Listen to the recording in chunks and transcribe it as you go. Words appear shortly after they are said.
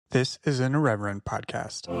This is an Irreverent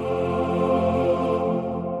podcast.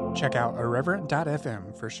 Check out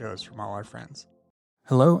irreverent.fm for shows from all our friends.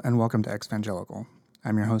 Hello and welcome to Exvangelical.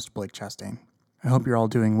 I'm your host, Blake Chastain. I hope you're all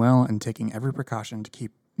doing well and taking every precaution to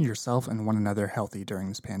keep yourself and one another healthy during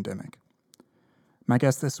this pandemic. My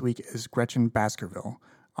guest this week is Gretchen Baskerville,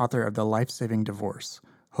 author of The Life-Saving Divorce: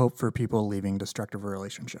 Hope for People Leaving Destructive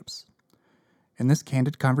Relationships. In this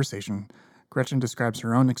candid conversation, Gretchen describes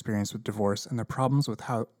her own experience with divorce and the problems with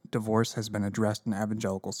how divorce has been addressed in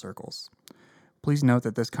evangelical circles. Please note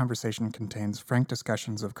that this conversation contains frank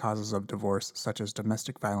discussions of causes of divorce such as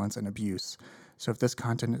domestic violence and abuse, so if this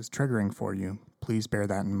content is triggering for you, please bear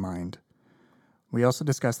that in mind. We also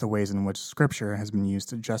discuss the ways in which Scripture has been used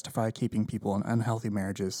to justify keeping people in unhealthy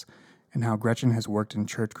marriages and how Gretchen has worked in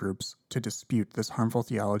church groups to dispute this harmful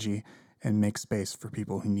theology and make space for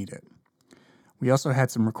people who need it. We also had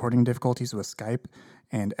some recording difficulties with Skype,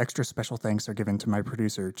 and extra special thanks are given to my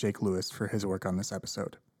producer, Jake Lewis, for his work on this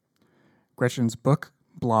episode. Gretchen's book,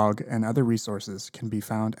 blog, and other resources can be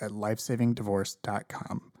found at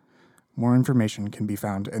lifesavingdivorce.com. More information can be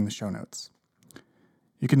found in the show notes.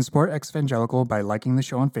 You can support Exvangelical by liking the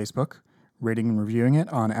show on Facebook, rating and reviewing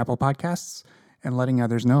it on Apple Podcasts, and letting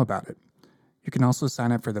others know about it. You can also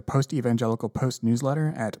sign up for the Post-Evangelical Post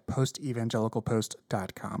newsletter at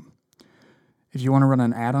postevangelicalpost.com. If you want to run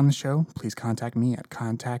an ad on the show, please contact me at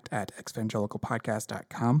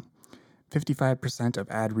contact@exvangelicalpodcast.com. 55% of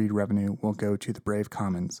ad read revenue will go to the Brave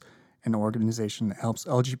Commons, an organization that helps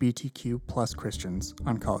LGBTQ plus Christians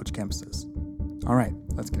on college campuses. All right,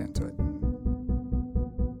 let's get into it.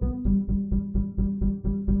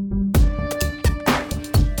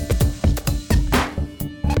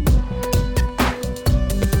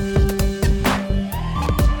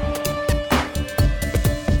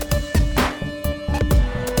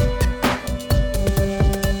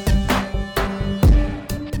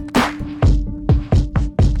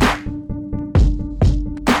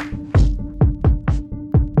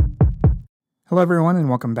 Hello, everyone, and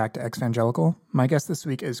welcome back to Exvangelical. My guest this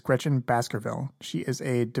week is Gretchen Baskerville. She is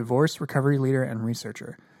a divorce recovery leader and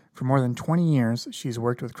researcher. For more than 20 years, she's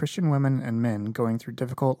worked with Christian women and men going through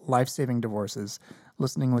difficult, life-saving divorces,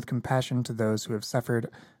 listening with compassion to those who have suffered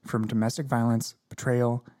from domestic violence,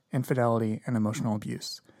 betrayal, infidelity, and emotional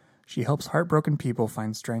abuse. She helps heartbroken people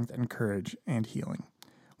find strength and courage and healing.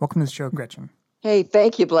 Welcome to the show, Gretchen. Hey,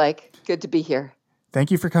 thank you, Blake. Good to be here. Thank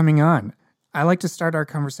you for coming on. I like to start our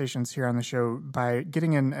conversations here on the show by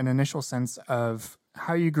getting an initial sense of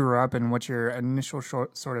how you grew up and what your initial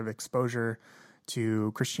sort of exposure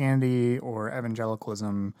to Christianity or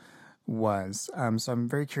evangelicalism was. So I'm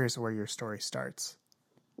very curious where your story starts.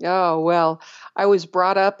 Oh, well, I was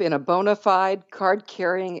brought up in a bona fide,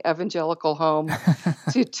 card-carrying evangelical home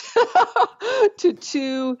to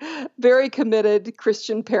two very committed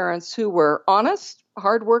Christian parents who were honest,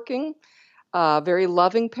 hardworking, very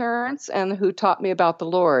loving parents, and who taught me about the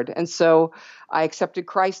Lord. And so I accepted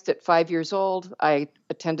Christ at 5 years old. I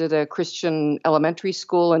attended a Christian elementary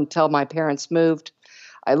school until my parents moved.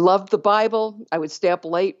 I loved the Bible. I would stay up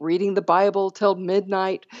late reading the Bible till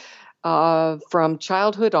midnight from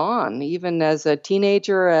childhood on, even as a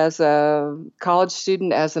teenager, as a college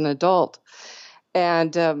student, as an adult.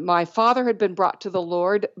 And my father had been brought to the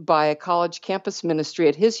Lord by a college campus ministry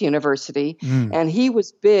at his university, and he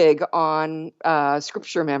was big on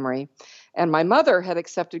scripture memory. And my mother had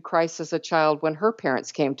accepted Christ as a child when her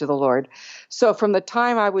parents came to the Lord. So from the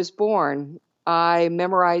time I was born, I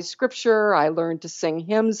memorized scripture. I learned to sing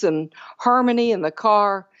hymns and harmony in the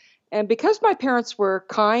car. And because my parents were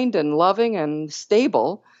kind and loving and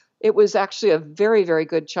stable, it was actually a very, very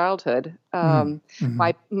good childhood.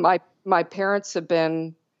 My parents have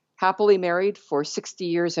been happily married for 60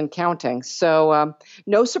 years and counting. So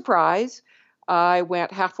no surprise, I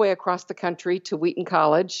went halfway across the country to Wheaton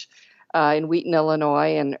College in Wheaton,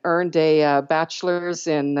 Illinois, and earned a bachelor's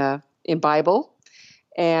in Bible.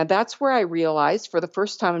 And that's where I realized for the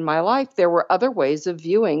first time in my life there were other ways of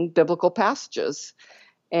viewing biblical passages.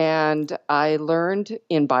 And I learned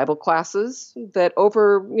in Bible classes that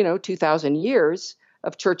over 2,000 years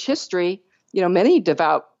of church history, many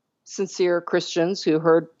devout, sincere Christians who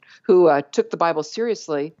took the Bible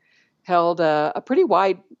seriously held a pretty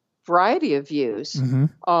wide variety of views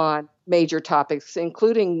on major topics,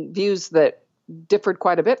 including views that differed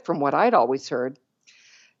quite a bit from what I'd always heard.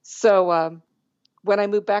 So when I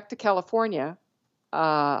moved back to California,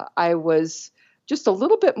 I was just a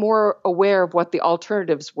little bit more aware of what the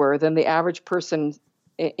alternatives were than the average person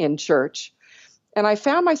in church. And I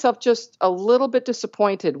found myself just a little bit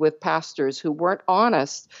disappointed with pastors who weren't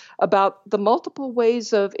honest about the multiple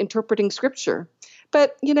ways of interpreting Scripture.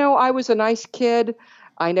 But, I was a nice kid.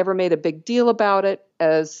 I never made a big deal about it.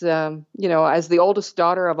 As as the oldest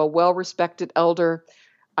daughter of a well-respected elder,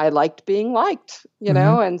 I liked being liked,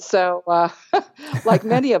 Mm-hmm. and so, like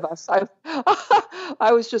many of us, I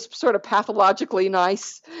I was just sort of pathologically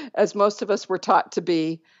nice, as most of us were taught to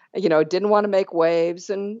be. Didn't want to make waves,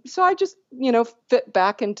 and so I just fit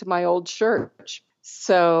back into my old church.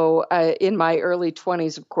 So in my early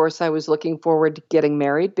 20s, of course, I was looking forward to getting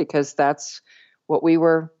married because that's what we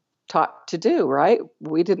were taught to do, right?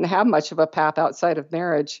 We didn't have much of a path outside of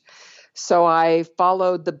marriage. So I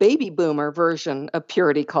followed the baby boomer version of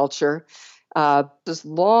purity culture. This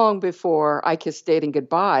long before I Kissed Dating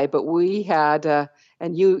Goodbye, but we had,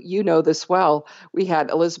 and you know this well, we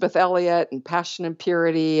had Elizabeth Elliot and Passion and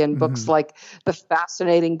Purity and books Mm-hmm. like The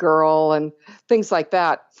Fascinating Girl and things like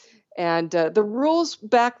that. And the rules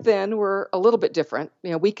back then were a little bit different.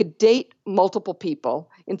 We could date multiple people.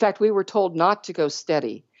 In fact, we were told not to go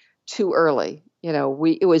steady too early.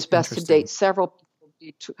 It was best to Interesting. date several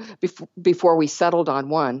before we settled on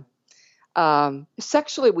one.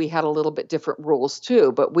 Sexually, we had a little bit different rules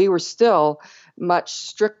too, but we were still much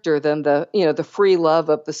stricter than the free love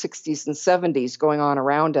of the 60s and 70s going on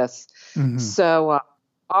around us. Mm-hmm. So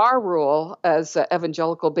our rule as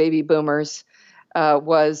evangelical baby boomers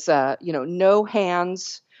was, no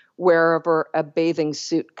hands wherever a bathing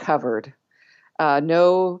suit covered,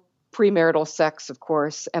 no premarital sex, of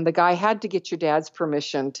course, and the guy had to get your dad's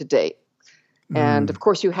permission to date. And Mm. of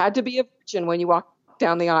course, you had to be a virgin when you walked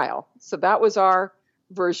down the aisle. So that was our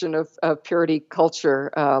version of purity culture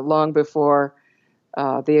long before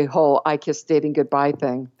the whole I Kissed Dating Goodbye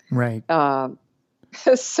thing. Right.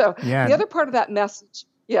 So Yeah. the other part of that message,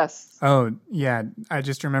 yes. Oh, yeah. I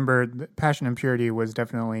just remember Passion and Purity was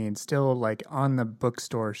definitely still like on the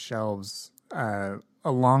bookstore shelves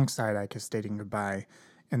alongside I Kissed Dating Goodbye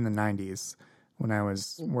in the 90s when I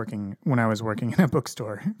was working in a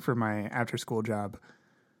bookstore for my after school job.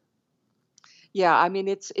 Yeah, I mean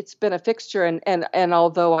it's been a fixture, and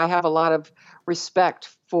although I have a lot of respect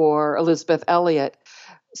for Elizabeth Elliot,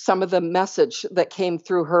 some of the message that came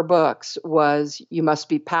through her books was you must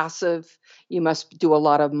be passive, you must do a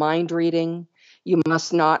lot of mind reading, you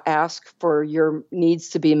must not ask for your needs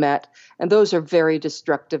to be met, and those are very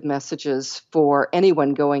destructive messages for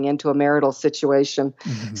anyone going into a marital situation.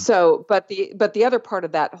 Mm-hmm. So, but the other part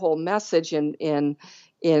of that whole message in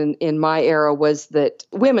my era was that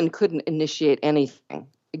women couldn't initiate anything.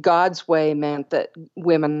 God's way meant that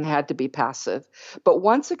women had to be passive. But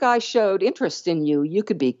once a guy showed interest in you, you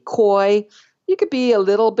could be coy, you could be a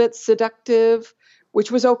little bit seductive, which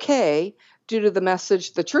was okay due to the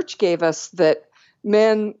message the church gave us that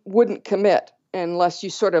men wouldn't commit unless you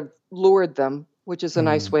sort of lured them, which is a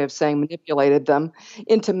nice way of saying manipulated them,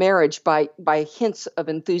 into marriage by hints of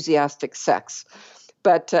enthusiastic sex.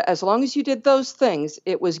 But as long as you did those things,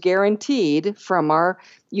 it was guaranteed from our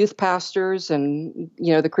youth pastors and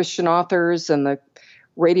the Christian authors and the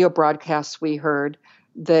radio broadcasts we heard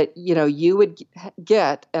that you would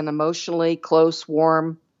get an emotionally close,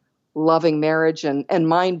 warm, loving marriage and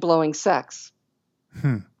mind-blowing sex.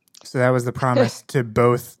 So that was the promise to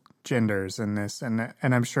both genders in this, and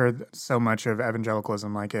I'm sure so much of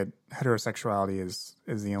evangelicalism, like it, heterosexuality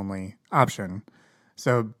is the only option.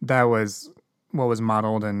 So that was what was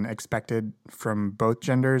modeled and expected from both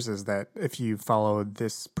genders, is that if you follow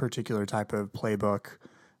this particular type of playbook,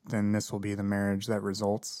 then this will be the marriage that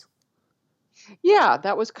results. Yeah,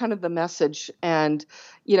 that was kind of the message. And,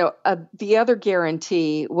 the other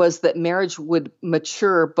guarantee was that marriage would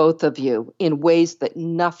mature both of you in ways that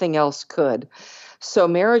nothing else could. So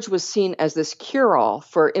marriage was seen as this cure-all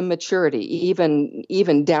for immaturity,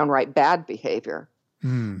 even downright bad behavior.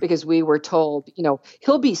 Because we were told,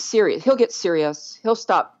 he'll be serious, he'll get serious, he'll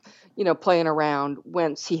stop, playing around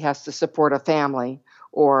once he has to support a family,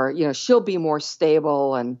 or, she'll be more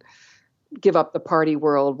stable and give up the party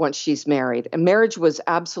world once she's married. And marriage was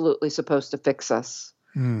absolutely supposed to fix us.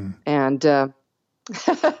 And the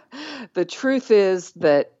truth is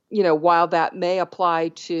that, while that may apply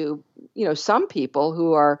to, some people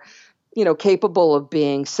who are, capable of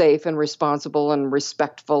being safe and responsible and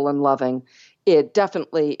respectful and loving, it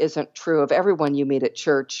definitely isn't true of everyone you meet at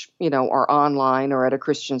church, or online or at a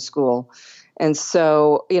Christian school. And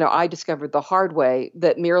so, I discovered the hard way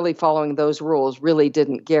that merely following those rules really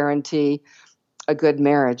didn't guarantee a good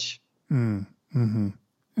marriage. Mm-hmm.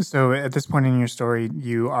 So at this point in your story,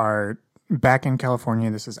 you are back in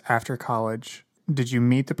California. This is after college. Did you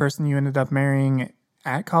meet the person you ended up marrying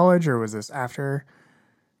at college, or was this after?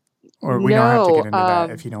 Or we don't have to get into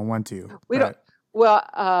that if you don't want to. We don't. Well,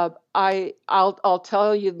 I'll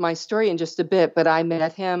tell you my story in just a bit, but I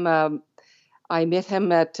met him I met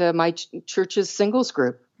him at my church's singles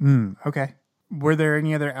group. Okay. Were there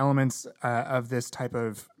any other elements of this type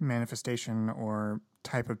of manifestation or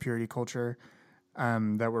type of purity culture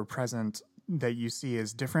that were present that you see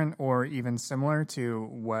as different or even similar to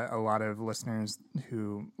what a lot of listeners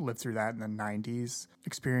who lived through that in the 90s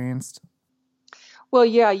experienced? Well,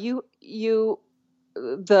 yeah, the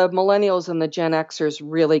millennials and the Gen Xers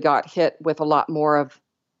really got hit with a lot more of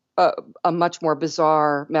a much more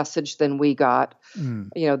bizarre message than we got.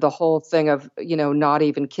 The whole thing of, not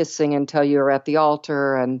even kissing until you're at the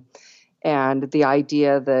altar, and the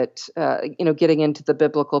idea that, getting into the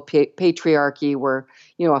biblical patriarchy where,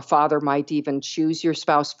 a father might even choose your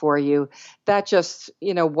spouse for you. That just,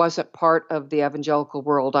 wasn't part of the evangelical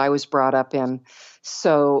world I was brought up in.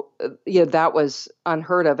 So, that was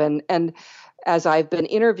unheard of. And as I've been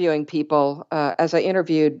interviewing people,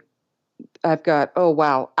 I've got,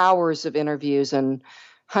 hours of interviews and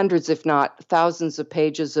hundreds, if not thousands of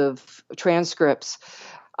pages of transcripts.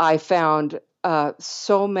 I found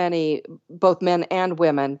so many, both men and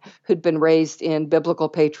women, who'd been raised in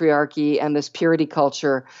biblical patriarchy and this purity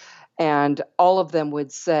culture. And all of them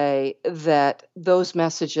would say that those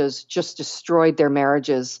messages just destroyed their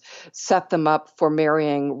marriages, set them up for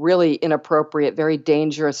marrying really inappropriate, very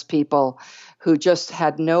dangerous people who just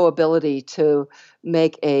had no ability to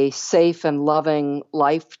make a safe and loving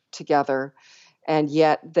life together. And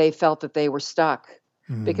yet they felt that they were stuck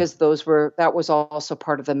because that was also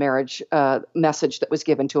part of the marriage message that was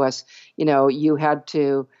given to us. You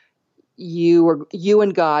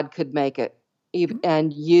and God could make it.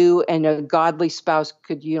 And you and a godly spouse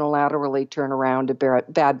could unilaterally turn around a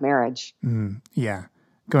bad marriage. Yeah.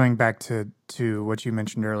 Going back to what you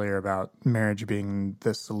mentioned earlier about marriage being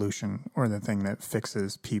the solution or the thing that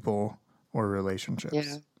fixes people or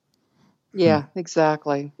relationships. Yeah,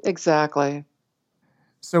 exactly.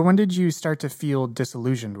 So when did you start to feel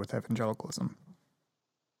disillusioned with evangelicalism?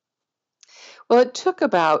 Well, it took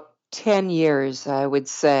about 10 years, I would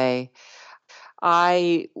say.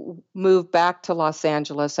 I moved back to Los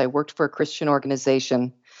Angeles. I worked for a Christian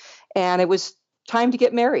organization, and it was time to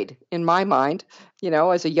get married in my mind,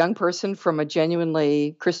 as a young person from a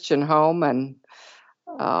genuinely Christian home. And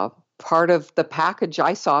part of the package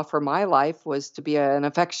I saw for my life was to be an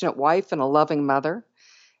affectionate wife and a loving mother.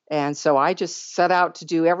 And so I just set out to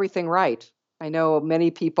do everything right. I know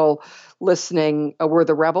many people listening were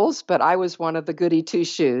the rebels, but I was one of the goody two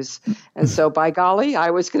shoes. And so by golly, I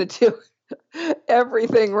was going to do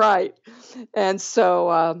everything right. And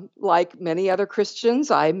so, like many other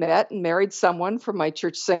Christians, I met and married someone from my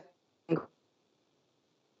church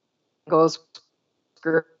singles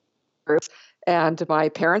group. And my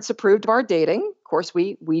parents approved of our dating. Of course,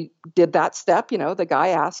 we did that step. The guy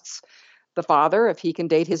asks the father if he can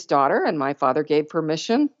date his daughter, and my father gave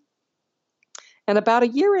permission. And about a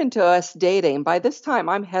year into us dating, by this time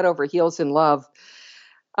I'm head over heels in love,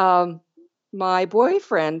 my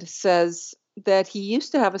boyfriend says that he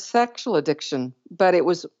used to have a sexual addiction, but it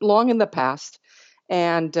was long in the past.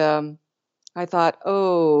 And I thought,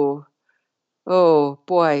 oh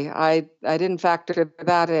boy, I didn't factor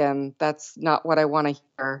that in. That's not what I want to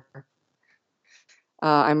hear.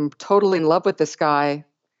 I'm totally in love with this guy.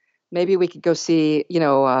 Maybe we could go see,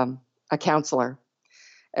 a counselor.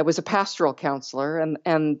 It was a pastoral counselor,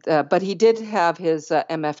 but he did have his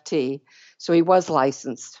MFT, so he was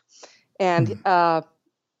licensed. And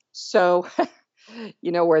so,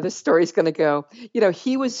 where this story's going to go.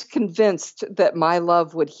 He was convinced that my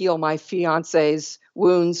love would heal my fiance's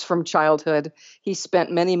wounds from childhood. He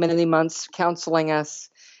spent many, many months counseling us,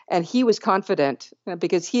 and he was confident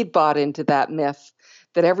because he'd bought into that myth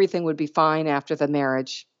that everything would be fine after the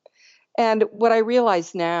marriage. And what I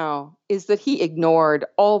realize now is that he ignored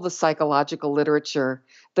all the psychological literature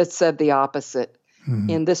that said the opposite.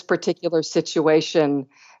 In this particular situation,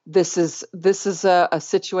 this is a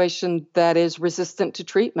situation that is resistant to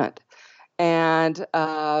treatment and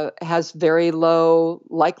has very low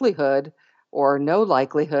likelihood or no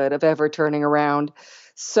likelihood of ever turning around.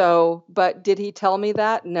 So, but did he tell me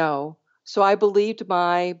that? No. So I believed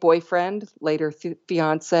my boyfriend, later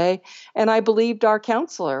fiance, and I believed our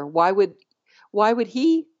counselor. Why would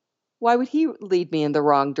he lead me in the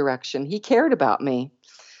wrong direction? He cared about me.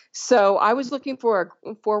 So I was looking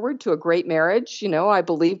forward to a great marriage. I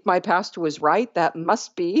believed my pastor was right. That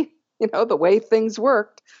must be, the way things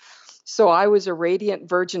worked. So I was a radiant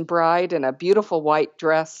virgin bride in a beautiful white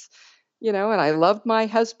dress, and I loved my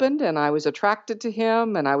husband and I was attracted to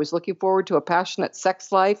him and I was looking forward to a passionate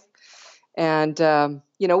sex life. And,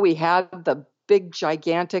 we had the big,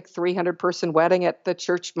 gigantic 300-person wedding at the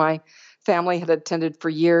church my family had attended for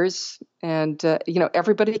years. And,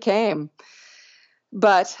 everybody came.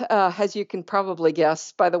 But as you can probably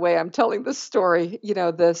guess by the way I'm telling this story,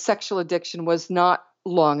 the sexual addiction was not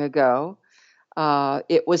long ago.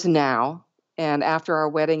 It was now. And after our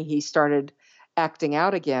wedding, he started acting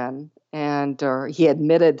out again. Or he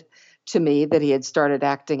admitted to me that he had started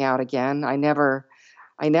acting out again. I never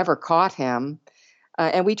caught him.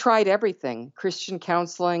 And we tried everything: Christian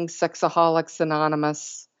counseling, Sexaholics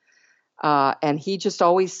Anonymous. And he just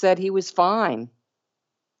always said he was fine.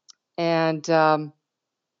 And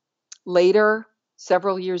later,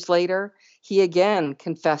 several years later, he again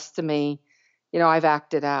confessed to me, I've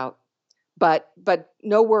acted out. But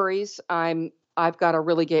no worries. I've got a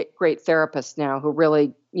really great therapist now who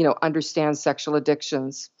really, understands sexual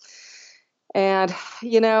addictions. And,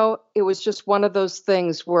 it was just one of those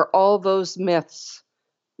things where all those myths,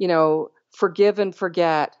 forgive and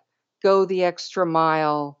forget, go the extra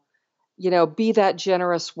mile, be that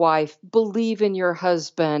generous wife, believe in your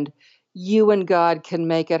husband. You and God can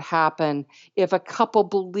make it happen. If a couple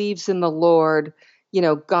believes in the Lord,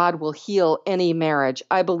 God will heal any marriage.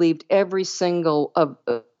 I believed every single of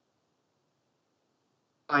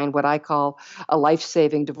what I call a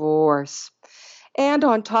life-saving divorce. And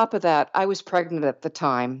on top of that, I was pregnant at the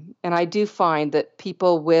time. And I do find that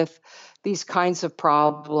people with these kinds of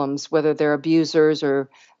problems, whether they're abusers or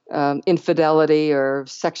infidelity or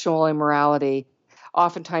sexual immorality,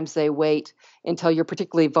 oftentimes they wait until you're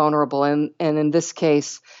particularly vulnerable. And in this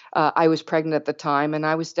case, I was pregnant at the time and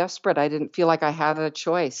I was desperate. I didn't feel like I had a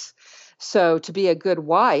choice. So to be a good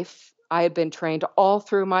wife, I had been trained all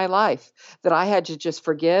through my life that I had to just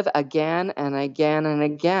forgive again and again and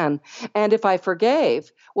again. And if I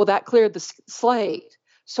forgave, well, that cleared the slate.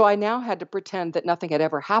 So I now had to pretend that nothing had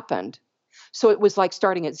ever happened. So it was like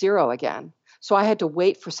starting at zero again. So I had to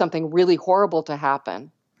wait for something really horrible to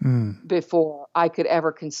happen before I could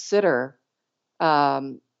ever consider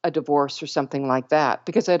a divorce or something like that,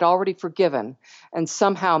 because I'd already forgiven. And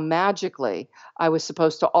somehow magically, I was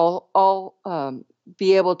supposed to all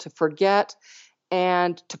be able to forget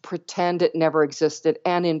and to pretend it never existed.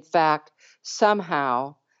 And in fact,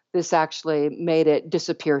 somehow this actually made it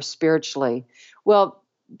disappear spiritually. Well,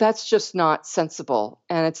 that's just not sensible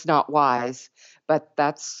and it's not wise. But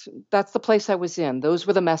that's the place I was in. Those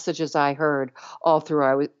were the messages I heard all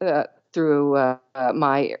through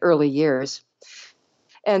my early years.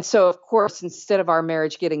 And so, of course, instead of our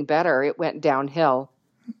marriage getting better, it went downhill.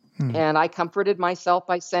 And I comforted myself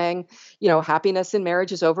by saying, happiness in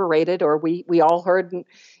marriage is overrated, or we all heard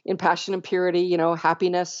in Passion and Purity,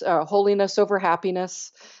 happiness, holiness over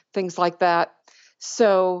happiness, things like that.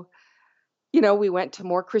 So, we went to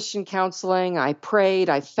more Christian counseling. I prayed,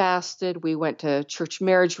 I fasted. We went to church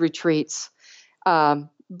marriage retreats.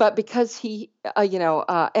 But because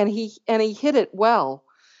and he hit it well.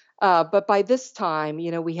 But by this time,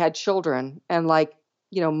 we had children, and like,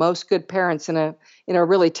 most good parents in a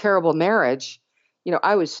really terrible marriage,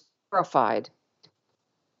 I was terrified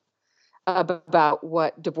about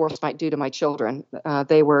what divorce might do to my children.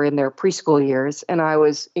 They were in their preschool years, and I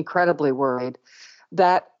was incredibly worried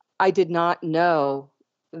that I did not know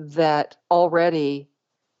that already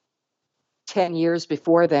 10 years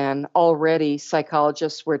before then, already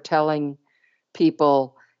psychologists were telling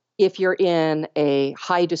people, if you're in a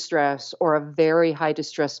high distress or a very high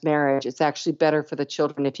distress marriage, it's actually better for the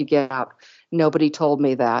children if you get out. Nobody told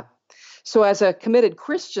me that. So as a committed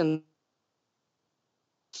Christian,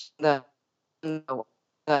 I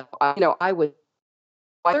was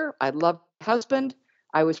I loved my husband.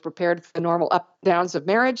 I was prepared for the normal up and downs of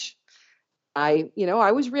marriage. I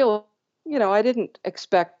was real, I didn't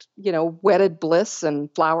expect, wedded bliss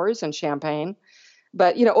and flowers and champagne.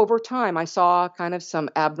 But, over time, I saw kind of some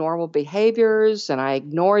abnormal behaviors and I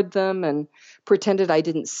ignored them and pretended I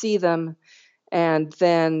didn't see them. And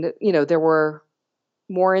then, there were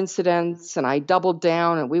more incidents and I doubled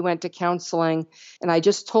down and we went to counseling. And I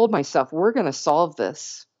just told myself, we're going to solve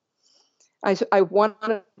this. I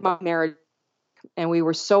wanted my marriage, and we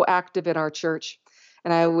were so active in our church.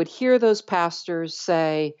 And I would hear those pastors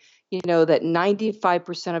say, that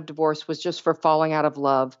 95% of divorce was just for falling out of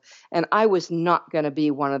love. And I was not going to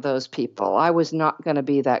be one of those people. I was not going to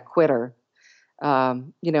be that quitter.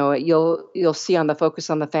 You'll see on the Focus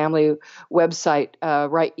on the Family website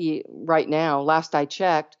right now, last I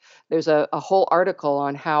checked, there's a whole article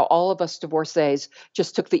on how all of us divorcees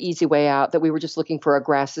just took the easy way out, that we were just looking for a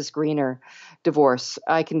grass is greener divorce.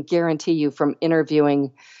 I can guarantee you from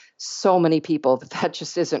interviewing so many people that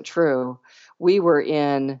just isn't true. We were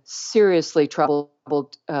in seriously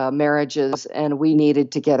troubled marriages, and we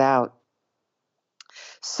needed to get out.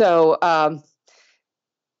 So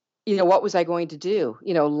what was I going to do?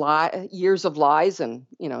 Years of lies and,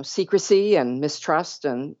 secrecy and mistrust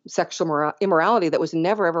and sexual immorality that was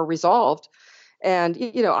never, ever resolved. And,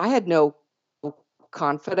 I had no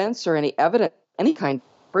confidence or any evidence, any kind of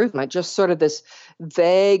improvement, just sort of this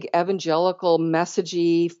vague evangelical message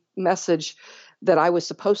that I was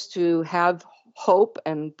supposed to have hope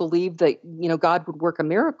and believe that, God would work a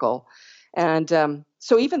miracle. And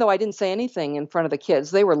so even though I didn't say anything in front of the kids,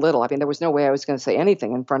 they were little. I mean, there was no way I was going to say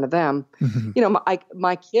anything in front of them. Mm-hmm.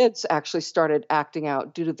 My kids actually started acting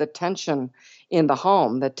out due to the tension in the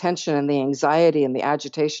home, the tension and the anxiety and the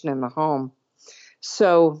agitation in the home.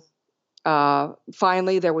 So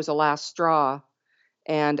finally, there was a last straw,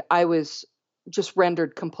 and I was just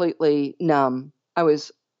rendered completely numb. I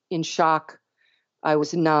was in shock. I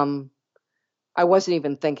was numb. I wasn't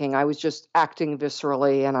even thinking. I was just acting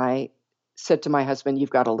viscerally, and I said to my husband, "You've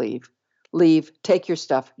got to leave. Leave, take your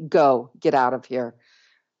stuff, go, get out of here.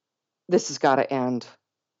 This has got to end."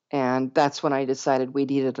 And that's when I decided we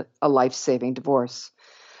needed a life-saving divorce.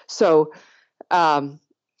 So,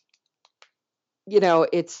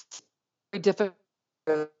 it's very difficult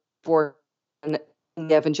for in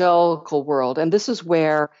the evangelical world. And this is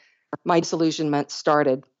where my disillusionment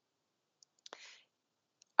started.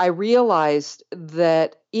 I realized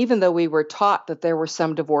that even though we were taught that there were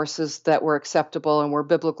some divorces that were acceptable and were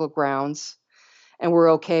biblical grounds and were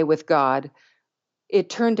okay with God, it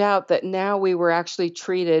turned out that now we were actually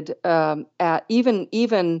treated at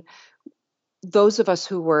even those of us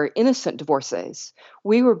who were innocent divorcees,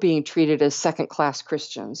 we were being treated as second-class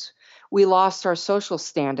Christians. We lost our social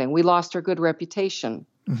standing. We lost our good reputation.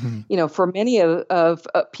 Mm-hmm. For many of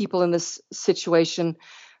people in this situation,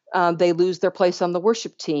 they lose their place on the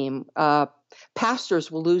worship team.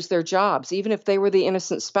 Pastors will lose their jobs, even if they were the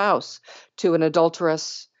innocent spouse to an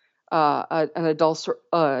adulterous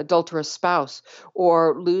spouse,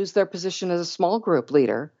 or lose their position as a small group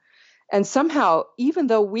leader. And somehow, even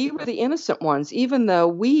though we were the innocent ones, even though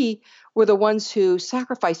we were the ones who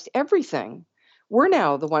sacrificed everything, we're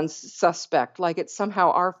now the ones suspect, like it's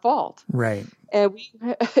somehow our fault. Right. And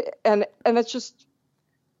and that's just,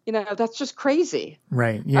 that's just crazy.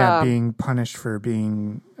 Right. Yeah. Being punished for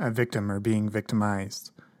being a victim or being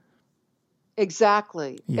victimized.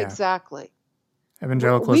 Exactly. Yeah. Exactly.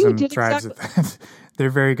 Evangelicalism thrives at that. They're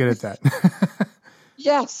very good at that.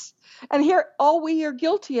 Yes. And here, all we are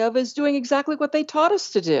guilty of is doing exactly what they taught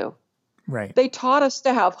us to do. Right. They taught us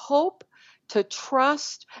to have hope, to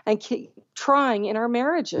trust, and keep trying in our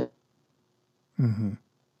marriages. Mm-hmm.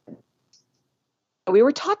 We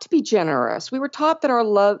were taught to be generous. We were taught that our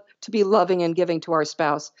love to be loving and giving to our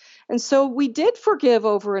spouse. And so we did forgive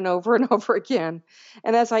over and over and over again.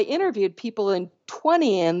 And as I interviewed people in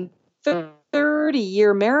 20 and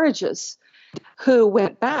 30-year marriages who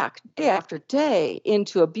went back day after day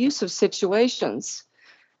into abusive situations,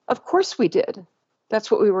 of course we did.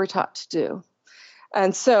 That's what we were taught to do.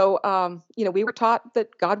 And so, we were taught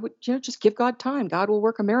that God would, just give God time. God will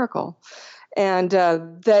work a miracle. And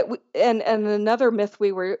and another myth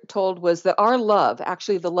we were told was that our love,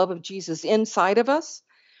 actually the love of Jesus inside of us,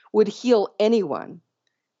 would heal anyone.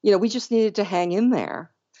 We just needed to hang in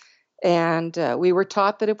there. And we were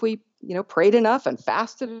taught that if we, prayed enough and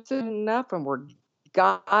fasted enough and were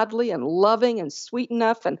godly and loving and sweet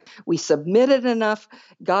enough and we submitted enough,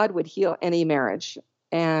 God would heal any marriage.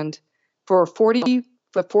 And for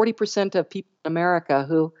 40% of people in America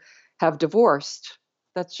who have divorced,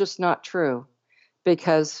 that's just not true,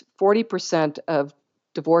 because 40% of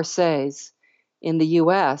divorcees in the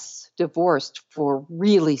U.S. divorced for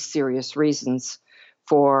really serious reasons,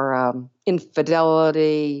 for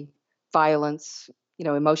infidelity, violence,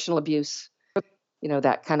 emotional abuse,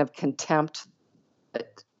 that kind of contempt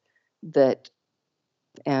that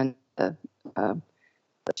and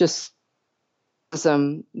just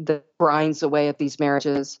that grinds away at these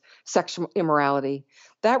marriages, sexual immorality.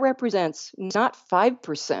 That represents not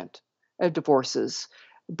 5% of divorces,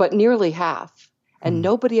 but nearly half. And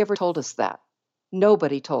nobody ever told us that.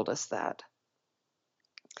 Nobody told us that.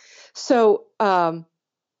 So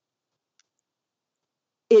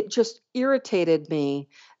it just irritated me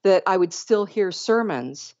that I would still hear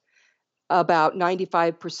sermons about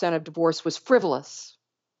 95% of divorce was frivolous.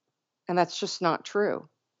 And that's just not true.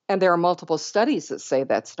 And there are multiple studies that say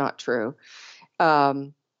that's not true.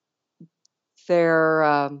 There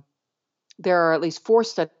are at least 4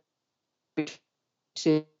 studies.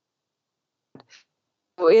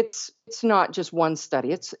 It's not just one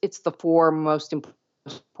study. It's the 4 most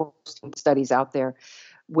important studies out there.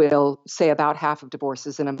 Will say about half of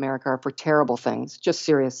divorces in America are for terrible things, just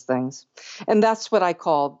serious things. And that's what I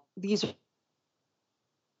call these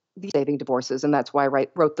the saving divorces, and that's why I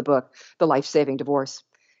wrote the book, The Life-Saving Divorce.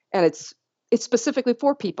 And it's specifically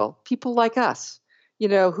for people like us,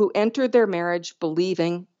 who entered their marriage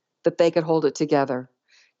believing that they could hold it together,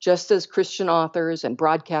 just as Christian authors and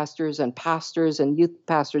broadcasters and pastors and youth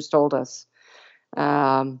pastors told us.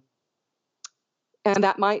 And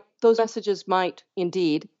those messages might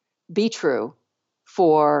indeed be true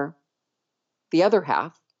for the other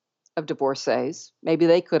half of divorcees. Maybe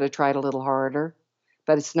they could have tried a little harder,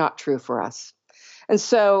 but it's not true for us. And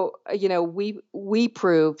so, we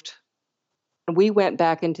proved, and we went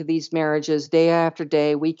back into these marriages day after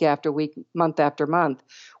day, week after week, month after month.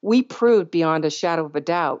 We proved beyond a shadow of a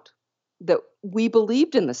doubt that we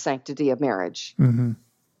believed in the sanctity of marriage.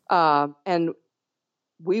 Mm-hmm. And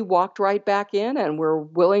we walked right back in, and we're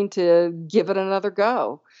willing to give it another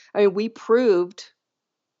go. I mean, we proved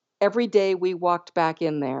every day we walked back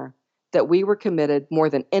in there that we were committed more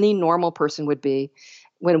than any normal person would be,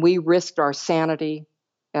 when we risked our sanity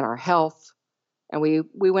and our health, and we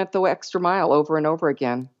went the extra mile over and over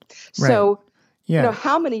again. Right. So, yeah.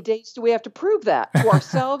 How many days do we have to prove that to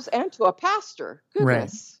ourselves and to a pastor?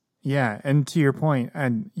 Goodness. Right. Yeah. And to your point,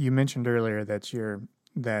 and you mentioned earlier that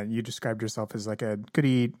you described yourself as like a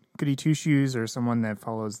goody two shoes, or someone that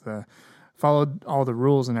followed all the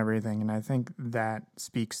rules and everything. And I think that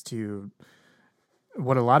speaks to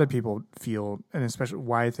what a lot of people feel, and especially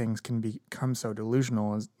why things can become so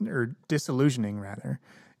delusional or disillusioning rather,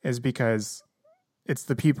 is because it's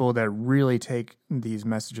the people that really take these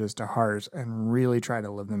messages to heart and really try to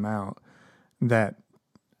live them out that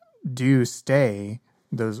do stay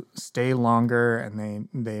longer, and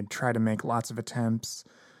they try to make lots of attempts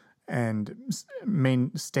and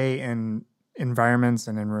stay in environments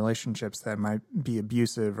and in relationships that might be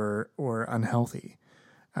abusive or unhealthy,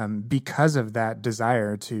 because of that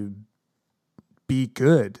desire to be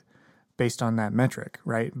good based on that metric,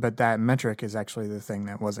 right? But that metric is actually the thing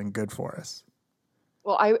that wasn't good for us.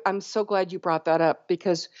 Well, I'm so glad you brought that up,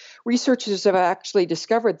 because researchers have actually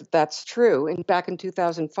discovered that that's true. And back in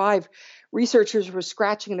 2005, researchers were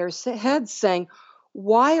scratching their heads saying,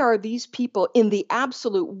 why are these people in the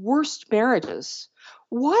absolute worst marriages?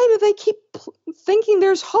 Why do they keep thinking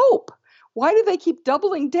there's hope? Why do they keep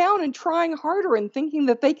doubling down and trying harder and thinking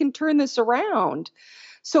that they can turn this around?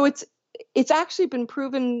 So it's actually been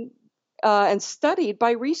proven and studied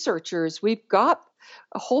by researchers. We've got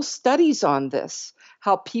whole studies on this,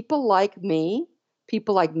 how people like me,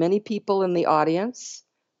 people like many people in the audience,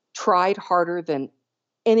 tried harder than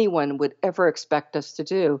anyone would ever expect us to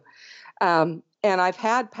do. And I've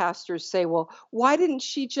had pastors say, well, why didn't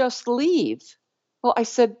she just leave? Well, I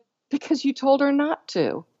said, because you told her not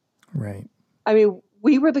to. Right. I mean,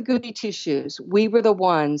 we were the goody two shoes. We were the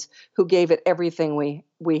ones who gave it everything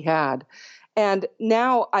we had. And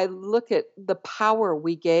now I look at the power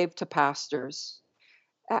we gave to pastors,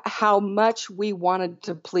 how much we wanted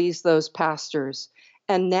to please those pastors.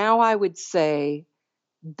 And now I would say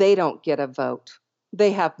they don't get a vote.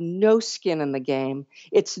 They have no skin in the game.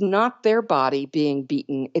 It's not their body being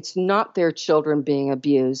beaten. It's not their children being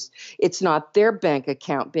abused. It's not their bank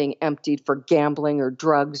account being emptied for gambling or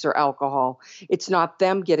drugs or alcohol. It's not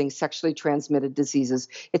them getting sexually transmitted diseases.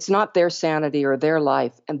 It's not their sanity or their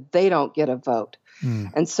life, and they don't get a vote.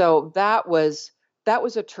 And so that was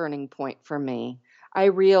a turning point for me. I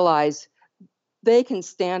realized they can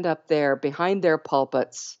stand up there behind their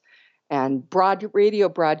pulpits, and radio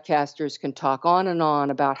broadcasters can talk on and on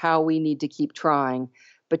about how we need to keep trying.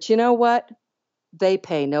 But you know what? They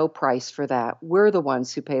pay no price for that. We're the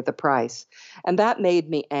ones who pay the price. And that made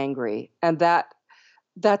me angry. And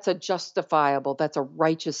that's a justifiable, that's a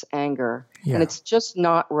righteous anger. Yeah. And it's just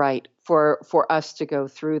not right for us to go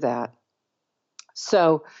through that.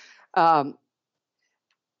 So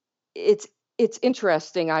it's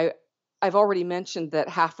interesting. I've already mentioned that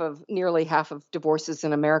nearly half of divorces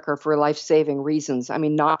in America are for life-saving reasons. I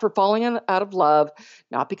mean, not for falling out of love,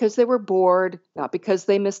 not because they were bored, not because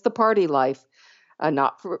they missed the party life,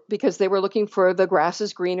 because they were looking for the grass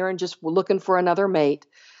is greener and just looking for another mate.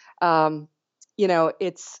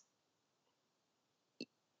 It's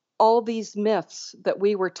all these myths that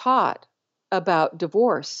we were taught about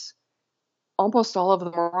divorce. Almost all of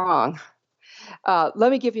them are wrong.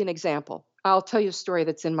 Let me give you an example. I'll tell you a story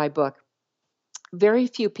that's in my book. Very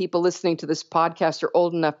few people listening to this podcast are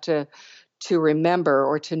old enough to remember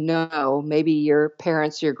or to know, maybe your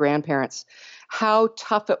parents or your grandparents, how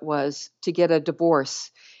tough it was to get a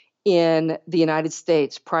divorce in the United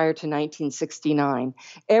States prior to 1969.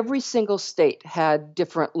 Every single state had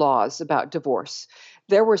different laws about divorce.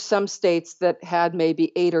 There were some states that had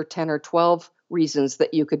maybe 8 or 10 or 12 reasons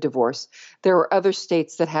that you could divorce. There were other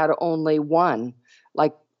states that had only one,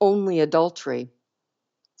 like only adultery.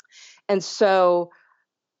 And so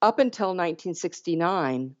up until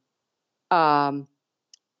 1969,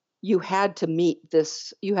 you had to meet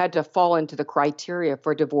this, you had to fall into the criteria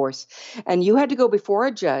for divorce, and you had to go before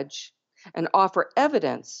a judge and offer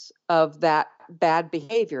evidence of that bad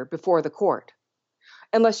behavior before the court,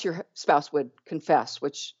 unless your spouse would confess,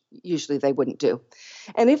 which usually they wouldn't do.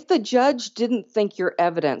 And if the judge didn't think your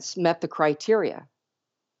evidence met the criteria,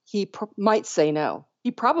 he might say no.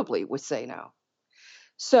 He probably would say no.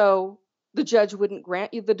 So the judge wouldn't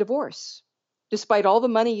grant you the divorce. Despite all the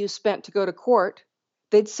money you spent to go to court,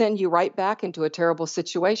 they'd send you right back into a terrible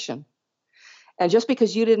situation. And just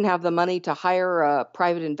because you didn't have the money to hire a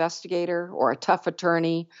private investigator or a tough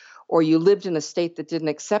attorney, or you lived in a state that didn't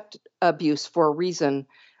accept abuse for a reason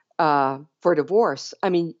for divorce, I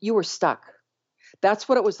mean, you were stuck. That's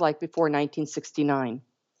what it was like before 1969.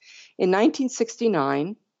 In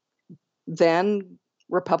 1969, then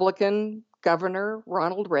Republican Governor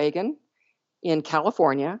Ronald Reagan in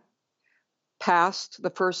California passed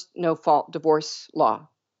the first no-fault divorce law.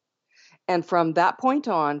 And from that point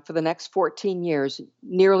on, for the next 14 years,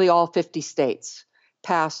 nearly all 50 states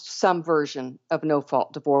passed some version of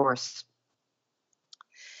no-fault divorce.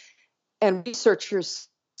 And researchers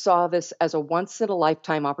saw this as a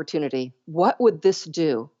once-in-a-lifetime opportunity. What would this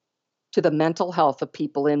do to the mental health of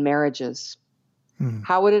people in marriages?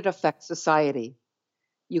 How would it affect society?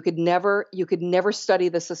 You could never study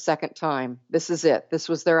this a second time. This is it. This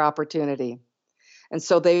was their opportunity. And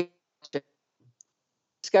so they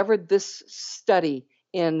discovered this study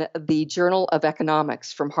in the Journal of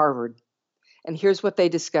Economics from Harvard. And here's what they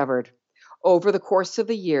discovered. Over the course of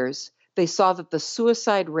the years, they saw that the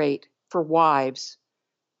suicide rate for wives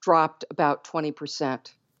dropped about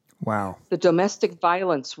 20%. Wow. The domestic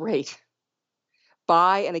violence rate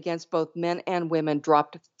by and against both men and women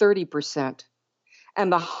dropped 30%. And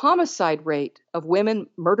the homicide rate of women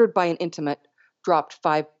murdered by an intimate dropped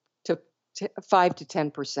 5 to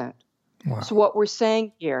 10%. Wow. So what we're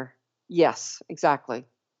saying here, yes, exactly.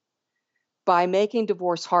 By making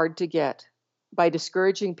divorce hard to get, by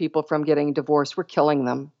discouraging people from getting divorced, we're killing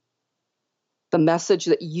them. The message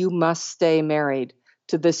that you must stay married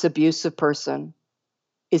to this abusive person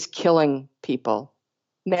is killing people,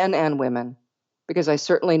 men and women, because I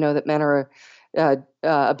certainly know that men are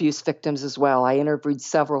abuse victims as well. I interviewed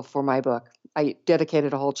several for my book. I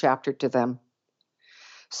dedicated a whole chapter to them.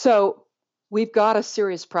 So we've got a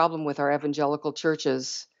serious problem with our evangelical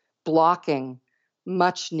churches blocking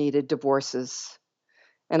much needed divorces.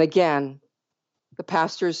 And again, the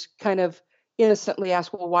pastors kind of innocently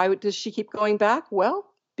ask, well, why does she keep going back? Well,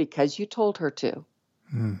 because you told her to.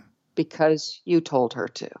 Because you told her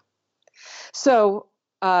to. So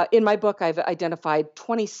in my book, I've identified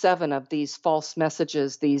 27 of these false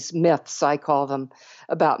messages, these myths, I call them,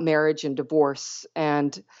 about marriage and divorce.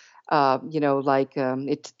 And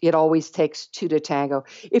it always takes two to tango.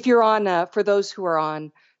 If you're on, for those who are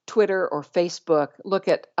on Twitter or Facebook, look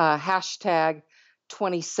at hashtag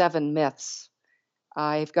 27 myths.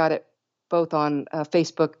 I've got it both on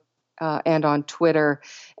Facebook and on Twitter,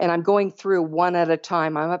 and I'm going through one at a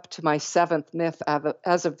time. I'm up to my 7th myth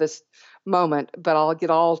as of this moment, but I'll get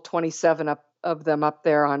all 27 of them up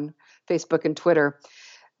there on Facebook and Twitter.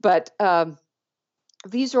 But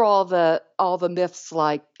these are all the myths,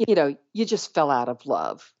 like, you just fell out of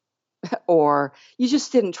love, or you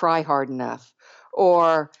just didn't try hard enough,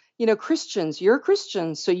 or, Christians, you're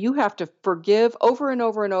Christians, so you have to forgive over and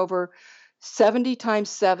over and over 70 times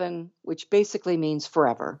 7, which basically means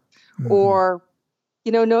forever. Mm-hmm. Or,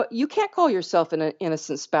 no, you can't call yourself an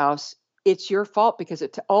innocent spouse. It's your fault because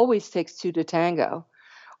it always takes two to tango.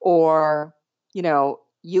 Or,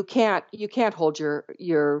 you can't hold your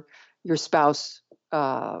spouse,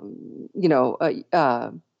 you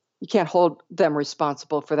can't hold them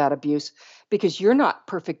responsible for that abuse because you're not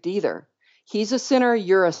perfect either. He's a sinner,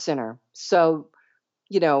 you're a sinner. So,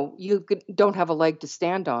 you don't have a leg to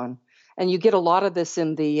stand on. And you get a lot of this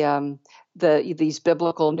in these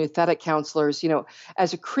biblical nouthetic counselors.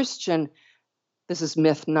 As a Christian, this is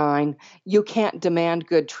myth 9, you can't demand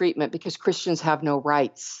good treatment because Christians have no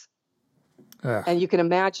rights. Ugh. And you can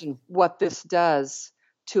imagine what this does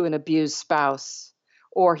to an abused spouse.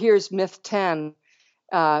 Or here's myth 10,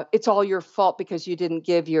 it's all your fault because you didn't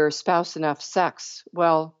give your spouse enough sex.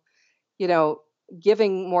 Well,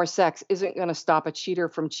 giving more sex isn't going to stop a cheater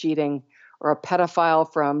from cheating, or a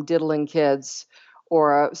pedophile from diddling kids,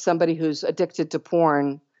 or somebody who's addicted to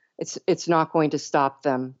porn. It's not going to stop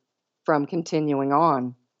them from continuing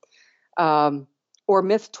on. Or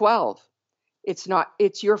myth 12,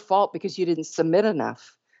 it's your fault because you didn't submit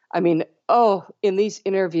enough. I mean, in these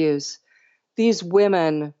interviews, these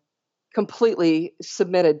women completely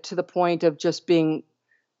submitted to the point of just being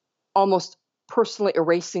almost personally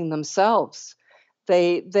erasing themselves.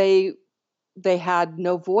 They had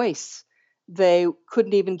no voice. They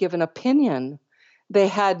couldn't even give an opinion. They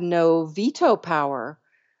had no veto power.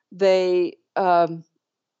 They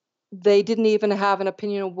didn't even have an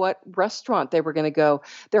opinion of what restaurant they were going to go.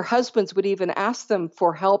 Their husbands would even ask them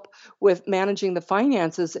for help with managing the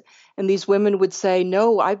finances, and these women would say,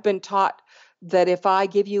 "No, I've been taught that if I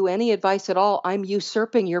give you any advice at all, I'm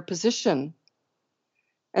usurping your position."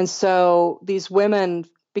 And so these women,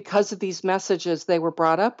 because of these messages they were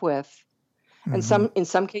brought up with, and in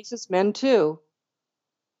some cases men too,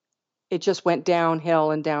 it just went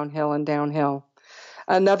downhill and downhill and downhill.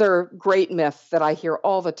 Another great myth that I hear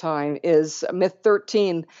all the time is myth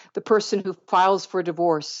 13: the person who files for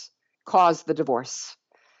divorce caused the divorce.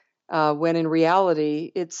 When in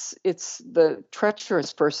reality, it's the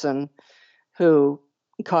treacherous person who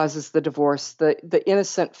causes the divorce. The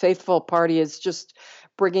innocent, faithful party is just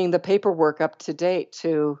bringing the paperwork up to date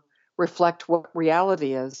to reflect what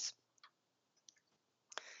reality is.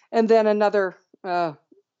 And then another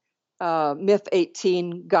myth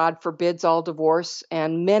 18: God forbids all divorce,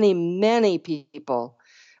 and many people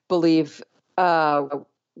believe that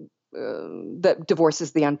divorce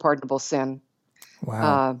is the unpardonable sin.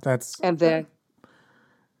 Wow, that's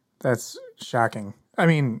shocking. I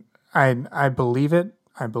mean, I believe it.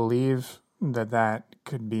 I believe that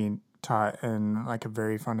could be taught in like a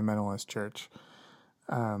very fundamentalist church.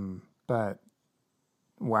 But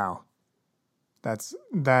wow, that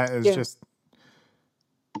is just,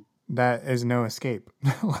 that is no escape.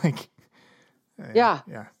 Like, yeah,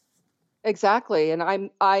 yeah, exactly. And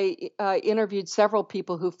I interviewed several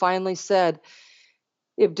people who finally said,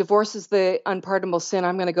 if divorce is the unpardonable sin,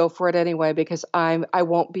 I'm going to go for it anyway, because I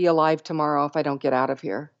won't be alive tomorrow if I don't get out of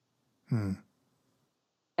here.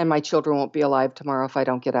 And my children won't be alive tomorrow if I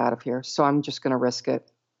don't get out of here. So I'm just going to risk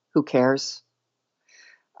it. Who cares?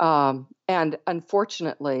 And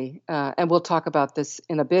unfortunately, and we'll talk about this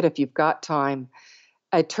in a bit if you've got time,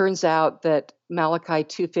 it turns out that Malachi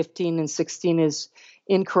 2:15 and 16 is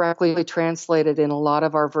incorrectly translated in a lot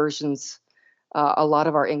of our versions, a lot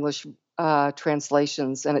of our English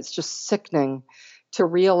translations. And it's just sickening to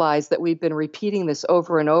realize that we've been repeating this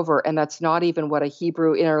over and over, and that's not even what a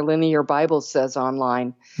Hebrew Interlinear Bible says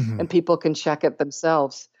online, and people can check it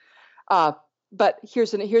themselves. But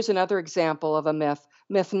here's another example of a myth,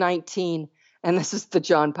 myth 19, and this is the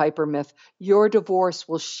John Piper myth: your divorce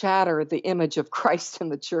will shatter the image of Christ in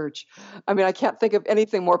the church. I mean, I can't think of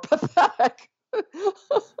anything more pathetic.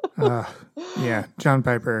 Yeah, John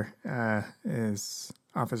Piper is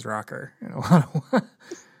off his rocker in a lot of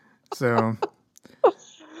so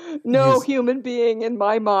no human being in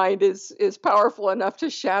my mind is powerful enough to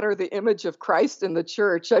shatter the image of Christ in the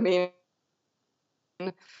church. I mean,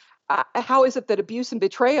 how is it that abuse and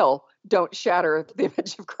betrayal don't shatter the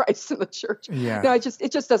image of Christ in the church? Yeah. No,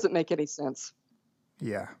 it just doesn't make any sense.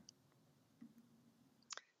 Yeah.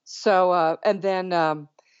 So, and then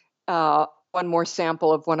one more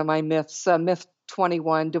sample of one of my myths, myth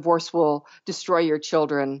 21: divorce will destroy your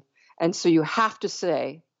children. And so you have to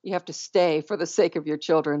stay for the sake of your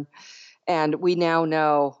children. And we now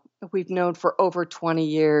know, we've known for over 20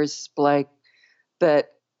 years, Blake, that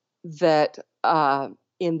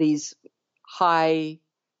in these high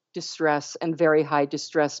distress and very high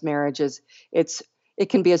distress marriages, it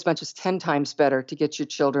can be as much as 10 times better to get your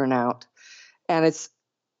children out. And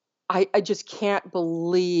I just can't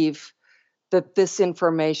believe that this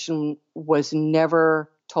information was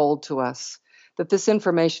never told to us. That this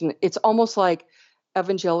information, it's almost like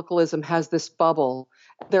evangelicalism has this bubble.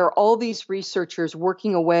 There are all these researchers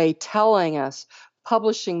working away, telling us,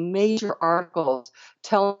 publishing major articles,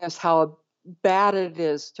 telling us how bad it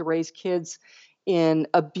is to raise kids in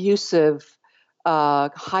abusive,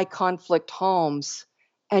 high conflict homes.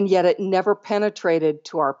 And yet it never penetrated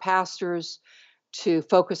to our pastors, to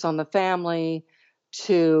Focus on the Family,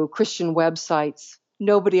 to Christian websites.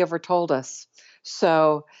 Nobody ever told us.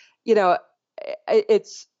 So,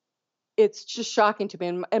 it's just shocking to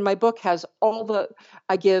me. And my book has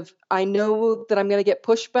I know that I'm going to get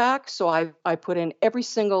pushback, so I put in every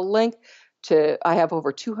single link I have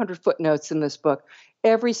over 200 footnotes in this book,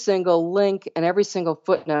 every single link and every single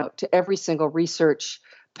footnote to every single research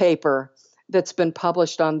paper that's been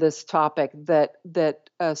published on this topic that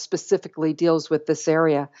specifically deals with this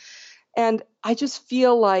area. And I just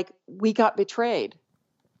feel like we got betrayed.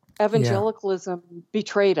 Evangelicalism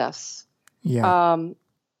betrayed us. Yeah.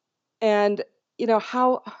 And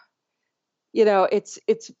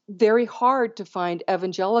it's very hard to find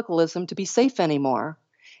evangelicalism to be safe anymore.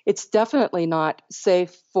 It's definitely not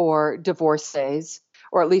safe for divorcees,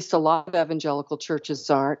 or at least a lot of evangelical churches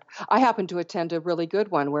aren't. I happen to attend a really good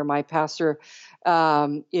one where my pastor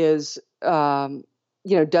is,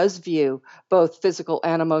 does view both physical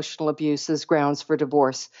and emotional abuse as grounds for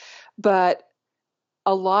divorce. But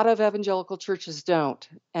a lot of evangelical churches don't.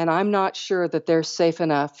 And I'm not sure that they're safe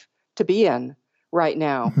enough to be in right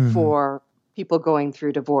now for people going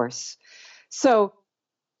through divorce. So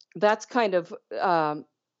that's kind of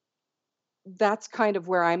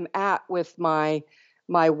where I'm at with my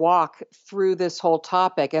walk through this whole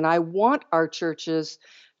topic. And I want our churches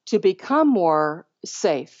to become more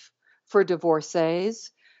safe for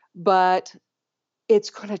divorcees, but it's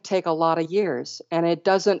going to take a lot of years. And it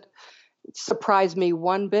doesn't surprise me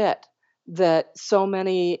one bit that so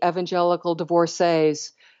many evangelical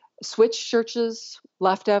divorcees switched churches,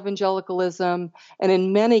 left evangelicalism, and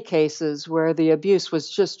in many cases where the abuse was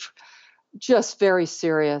just very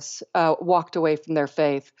serious, walked away from their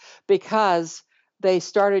faith because they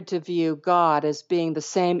started to view God as being the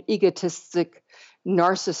same egotistic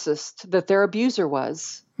narcissist that their abuser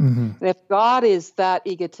was. And if God is that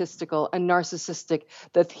egotistical and narcissistic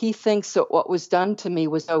that he thinks that what was done to me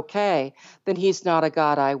was okay, then he's not a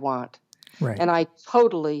God I want. Right. And I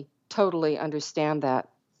totally, totally understand that.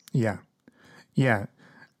 Yeah. Yeah.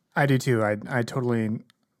 I do too. I totally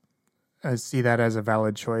see that as a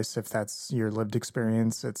valid choice. If that's your lived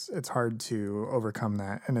experience, it's hard to overcome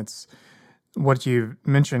that. And it's what you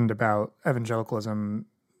mentioned about evangelicalism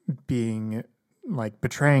being like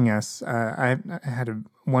betraying us. I had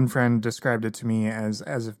one friend described it to me as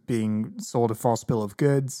if being sold a false bill of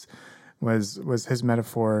goods was his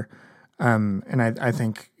metaphor. And I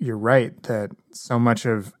think you're right that so much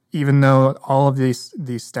of, even though all of these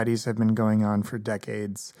studies have been going on for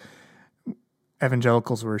decades,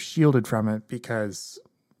 evangelicals were shielded from it because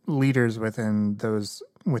leaders within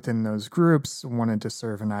those groups wanted to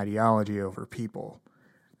serve an ideology over people.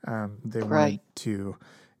 They wanted to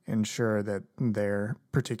ensure that their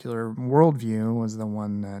particular worldview was the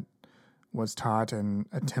one that was taught and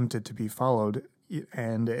attempted to be followed,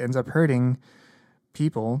 and it ends up hurting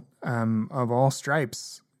people of all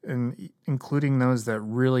stripes, and including those that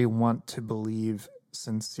really want to believe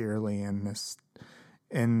sincerely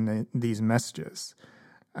in these messages.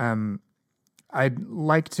 I'd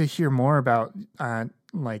like to hear more about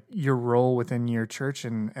like your role within your church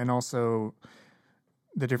and also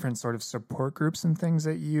the different sort of support groups and things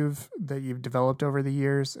that you've developed over the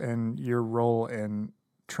years, and your role in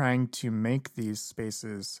trying to make these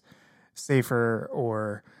spaces safer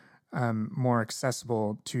or more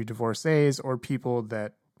accessible to divorcees or people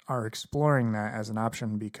that are exploring that as an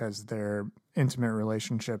option because their intimate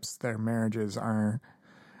relationships, their marriages are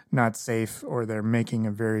not safe, or they're making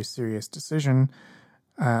a very serious decision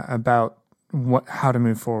about how to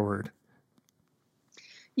move forward.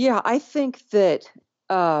 Yeah, I think that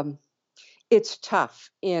it's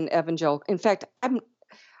tough in evangelical. In fact,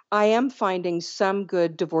 I am finding some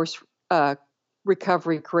good divorce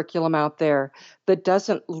recovery curriculum out there that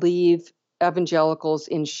doesn't leave evangelicals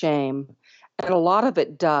in shame, and a lot of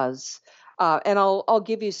it does. And I'll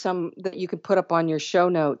give you some that you can put up on your show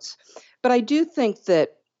notes. But I do think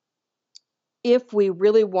that if we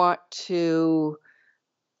really want to,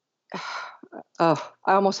 I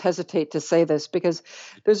almost hesitate to say this because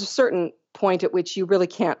there's a certain point at which you really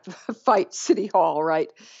can't fight City Hall, right?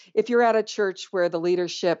 If you're at a church where the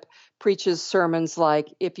leadership preaches sermons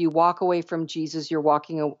like, if you walk away from Jesus, if you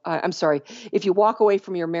walk away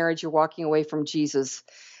from your marriage, you're walking away from Jesus,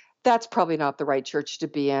 that's probably not the right church to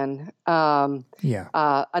be in.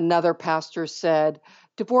 Another pastor said,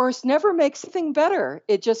 divorce never makes anything better.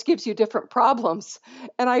 It just gives you different problems.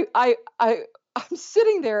 And I'm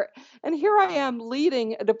sitting there, and here I am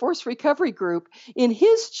leading a divorce recovery group in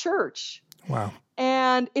his church. Wow.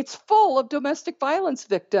 And it's full of domestic violence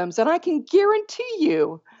victims. And I can guarantee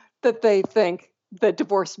you that they think that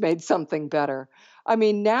divorce made something better. I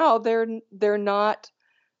mean, now they're not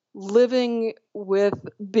living with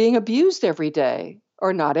being abused every day,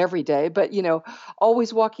 or not every day, but,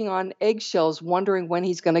 always walking on eggshells, wondering when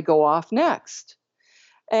he's going to go off next.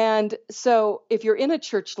 And so if you're in a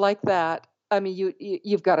church like that, I mean,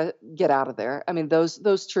 you've got to get out of there. I mean,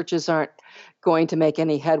 those churches aren't going to make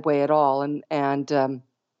any headway at all. And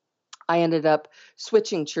I ended up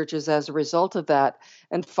switching churches as a result of that,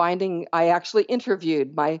 and I actually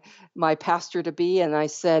interviewed my pastor to be, and I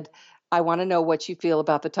said, I want to know what you feel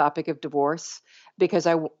about the topic of divorce, because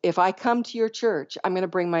if I come to your church, I'm going to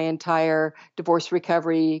bring my entire divorce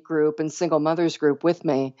recovery group and single mothers group with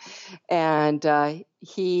me. And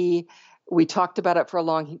he we talked about it for a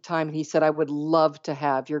long time, and he said, I would love to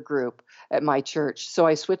have your group at my church. So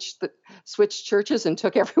I switched churches and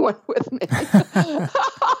took everyone with me.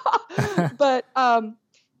 But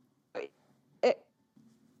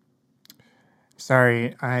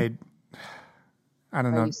sorry, I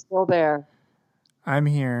don't know. Are you still there? I'm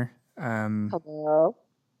here. Hello?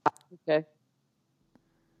 Okay.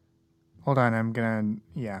 Hold on,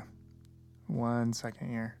 yeah. 1 second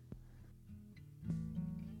here.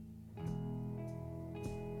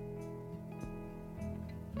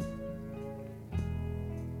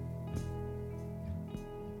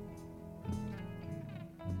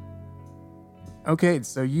 Okay,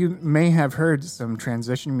 so you may have heard some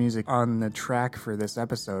transition music on the track for this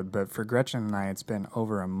episode, but for Gretchen and I, it's been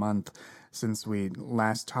over a month since we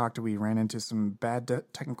last talked. We ran into some bad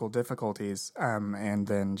technical difficulties, and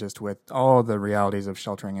then just with all the realities of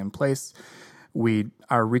sheltering in place, we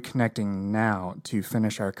are reconnecting now to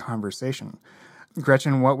finish our conversation.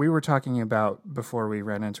 Gretchen, what we were talking about before we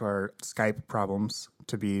ran into our Skype problems,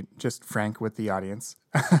 to be just frank with the audience,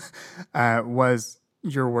 was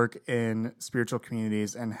your work in spiritual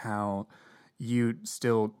communities and how you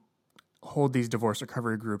still hold these divorce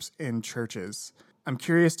recovery groups in churches. I'm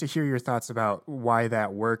curious to hear your thoughts about why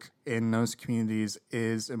that work in those communities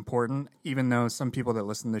is important. Even though some people that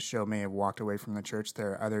listen to this show may have walked away from the church,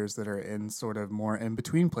 there are others that are in sort of more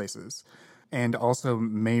in-between places and also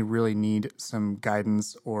may really need some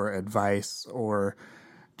guidance or advice or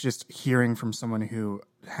just hearing from someone who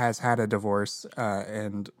has had a divorce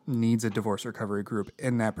and needs a divorce recovery group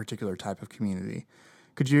in that particular type of community.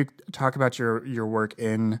 Could you talk about your work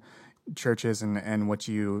in churches and what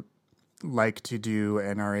you like to do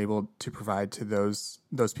and are able to provide to those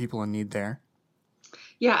people in need there?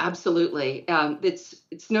 Yeah, absolutely.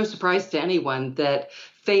 It's no surprise to anyone that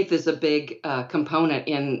faith is a big component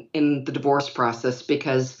in the divorce process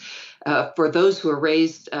because for those who are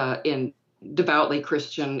raised in devoutly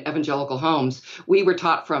Christian evangelical homes, we were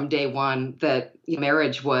taught from day one that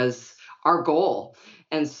marriage was our goal.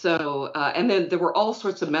 And so, and then there were all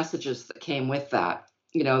sorts of messages that came with that,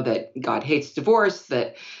 that God hates divorce,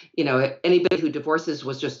 that, anybody who divorces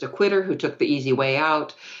was just a quitter who took the easy way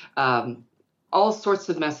out. All sorts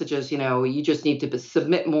of messages, you just need to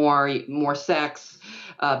submit more sex,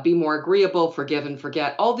 be more agreeable, forgive and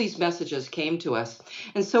forget. All these messages came to us.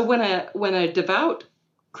 And so when a devout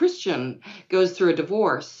Christian goes through a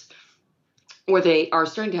divorce or they are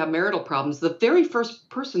starting to have marital problems, the very first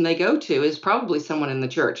person they go to is probably someone in the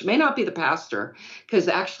church. It may not be the pastor, because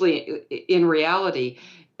actually, in reality,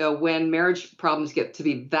 when marriage problems get to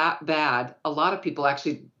be that bad, a lot of people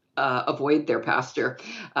actually avoid their pastor.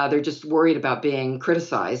 They're just worried about being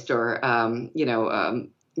criticized or,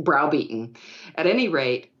 browbeaten. At any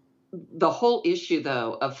rate, the whole issue,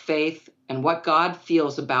 though, of faith and what God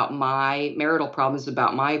feels about my marital problems,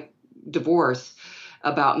 about my divorce,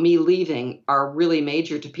 about me leaving are really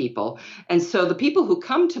major to people. And so the people who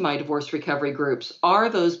come to my divorce recovery groups are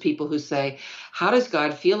those people who say, how does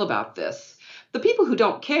God feel about this? The people who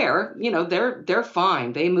don't care, they're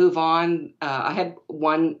fine. They move on. I had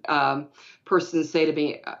one person say to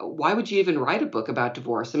me, why would you even write a book about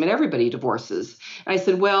divorce? I mean, everybody divorces. And I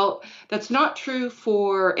said, well, that's not true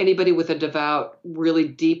for anybody with a devout, really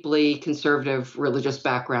deeply conservative religious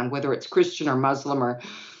background, whether it's Christian or Muslim or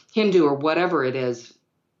Hindu or whatever it is.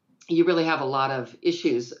 You really have a lot of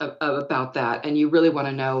issues about that, and you really want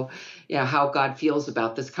to know, how God feels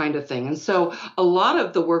about this kind of thing. And so a lot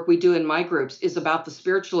of the work we do in my groups is about the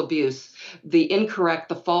spiritual abuse, the incorrect,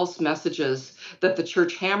 the false messages that the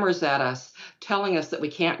church hammers at us, telling us that we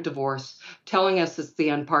can't divorce, telling us it's the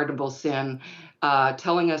unpardonable sin,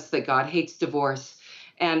 telling us that God hates divorce.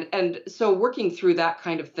 And so working through that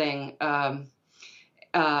kind of thing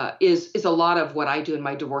is a lot of what I do in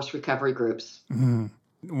my divorce recovery groups. Mm-hmm.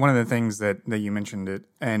 One of the things that you mentioned it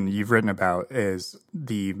and you've written about is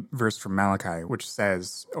the verse from Malachi, which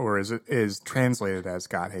says, or is translated as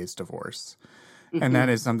God hates divorce. Mm-hmm. And that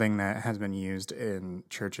is something that has been used in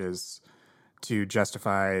churches to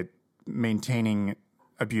justify maintaining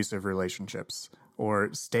abusive relationships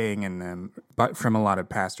or staying in them, but from a lot of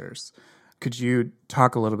pastors. Could you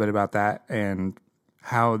talk a little bit about that and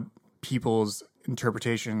how people's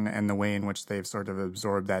interpretation and the way in which they've sort of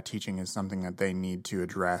absorbed that teaching is something that they need to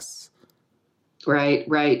address?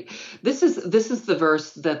 Right. This is the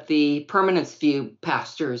verse that the permanence view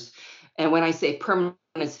pastors, and when I say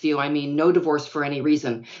permanence view, I mean no divorce for any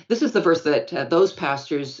reason. This is the verse that those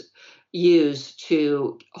pastors use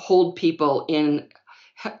to hold people in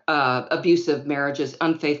abusive marriages,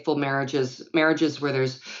 unfaithful marriages where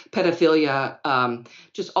there's pedophilia,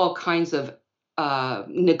 just all kinds of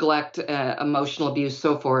neglect, emotional abuse,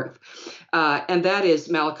 so forth. And that is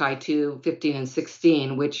Malachi 2:15 and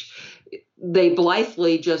 16, which they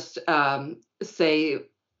blithely just say,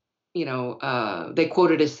 they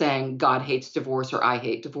quote it as saying, God hates divorce or I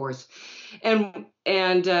hate divorce. And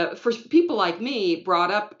for people like me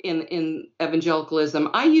brought up in evangelicalism,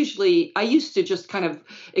 I used to just kind of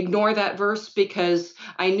ignore that verse because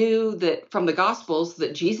I knew that from the Gospels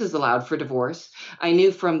that Jesus allowed for divorce. I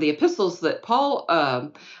knew from the epistles that Paul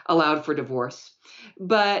allowed for divorce.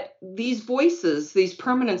 But these voices, these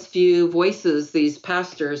permanence view voices, these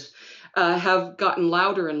pastors, have gotten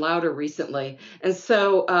louder and louder recently. And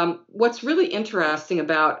so what's really interesting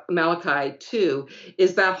about Malachi 2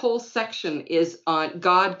 is that whole section is on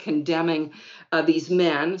God condemning these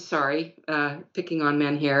men, picking on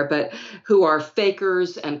men here, but who are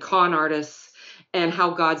fakers and con artists, and how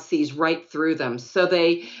God sees right through them. So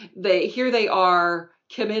they here they are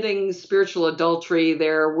committing spiritual adultery,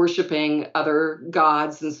 they're worshiping other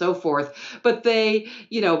gods and so forth, but they,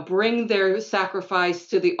 bring their sacrifice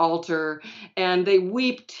to the altar and they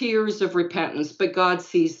weep tears of repentance, but God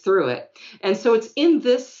sees through it. And so it's in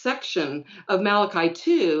this section of Malachi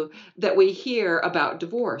 2 that we hear about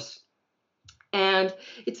divorce. And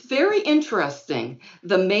it's very interesting.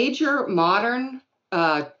 The major modern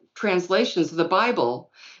translations of the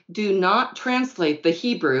Bible do not translate the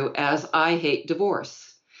Hebrew as I hate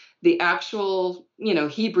divorce. The actual,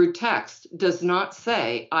 Hebrew text does not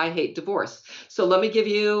say I hate divorce. So let me give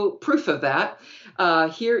you proof of that.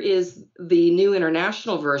 Here is the New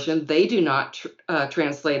International Version. They do not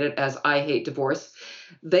translate it as I hate divorce.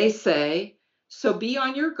 They say, so be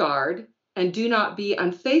on your guard and do not be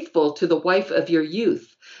unfaithful to the wife of your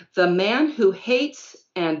youth. The man who hates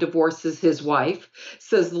and divorces his wife,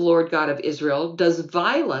 says the Lord God of Israel, does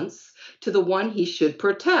violence to the one he should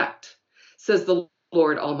protect, says the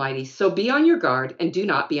Lord Almighty. So be on your guard and do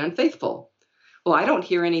not be unfaithful. Well, I don't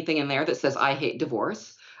hear anything in there that says I hate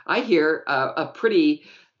divorce. I hear a pretty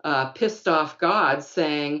pissed off God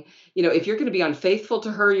saying, if you're going to be unfaithful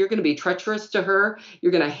to her, you're going to be treacherous to her,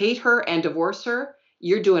 you're going to hate her and divorce her,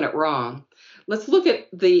 you're doing it wrong. Let's look at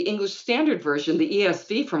the English Standard Version, the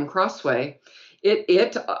ESV from Crossway.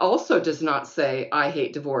 It also does not say, I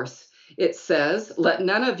hate divorce. It says, let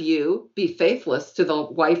none of you be faithless to the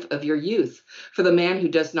wife of your youth. For the man who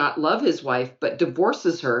does not love his wife, but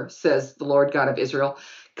divorces her, says the Lord God of Israel,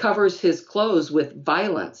 covers his clothes with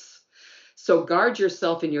violence. So guard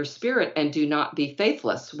yourself in your spirit and do not be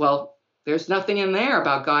faithless. Well, there's nothing in there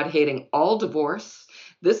about God hating all divorce.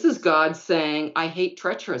 This is God saying, I hate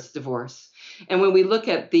treacherous divorce. And when we look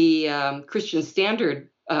at the Christian Standard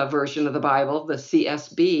Version of the Bible, the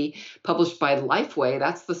CSB, published by Lifeway,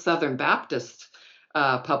 that's the Southern Baptist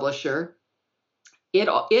publisher,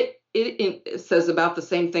 it says about the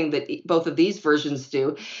same thing that both of these versions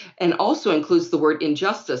do, and also includes the word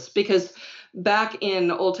injustice, because back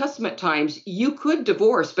in Old Testament times, you could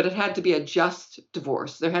divorce, but it had to be a just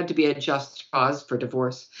divorce. There had to be a just cause for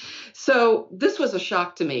divorce. So this was a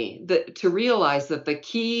shock to me, to realize that the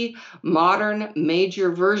key modern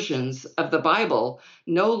major versions of the Bible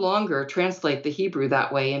no longer translate the Hebrew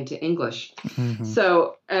that way into English. Mm-hmm.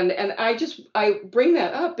 So, and I bring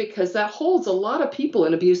that up because that holds a lot of people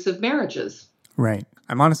in abusive marriages. Right.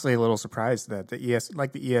 I'm honestly a little surprised that the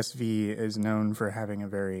ESV is known for having a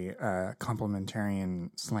very complementarian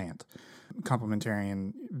slant.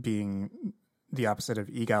 Complementarian being the opposite of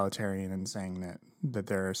egalitarian, and saying that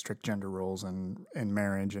there are strict gender roles in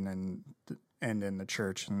marriage and in the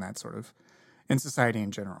church and that sort of, in society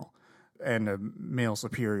in general, and a male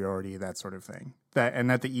superiority, that sort of thing.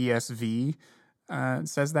 That the ESV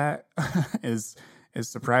says that is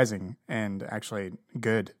surprising and actually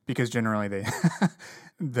good, because generally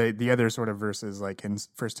the other sort of verses, like in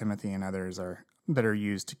 1 Timothy and others, that are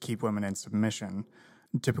used to keep women in submission,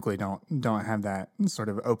 typically don't have that sort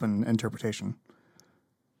of open interpretation.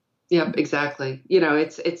 Yep, exactly. It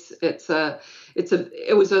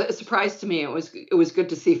was a surprise to me. It was good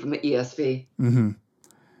to see from the ESV. Mm-hmm.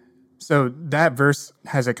 So that verse,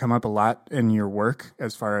 has it come up a lot in your work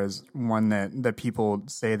as far as one that people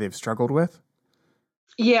say they've struggled with?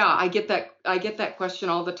 Yeah, I get that question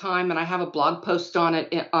all the time, and I have a blog post on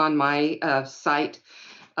it on my site,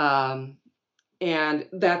 and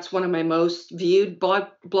that's one of my most viewed blog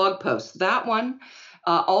posts. That one,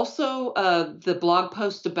 also the blog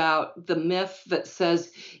post about the myth that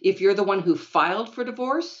says if you're the one who filed for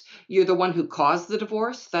divorce, you're the one who caused the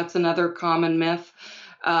divorce. That's another common myth.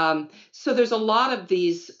 So there's a lot of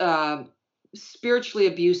these spiritually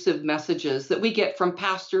abusive messages that we get from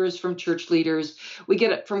pastors, from church leaders. We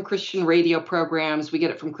get it from Christian radio programs. We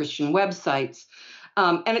get it from Christian websites.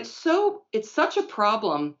 And it's such a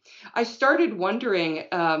problem. I started wondering,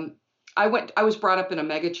 I was brought up in a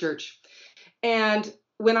megachurch, and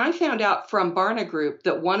when I found out from Barna Group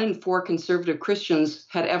that 1 in 4 conservative Christians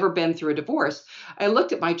had ever been through a divorce, I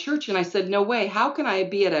looked at my church and I said, no way, how can I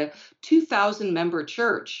be at a 2,000 member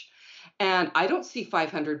church? And I don't see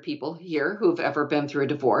 500 people here who've ever been through a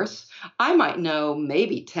divorce. I might know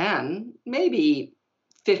maybe 10, maybe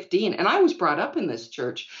 15, and I was brought up in this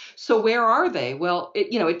church. So where are they? Well,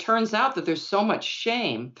 it turns out that there's so much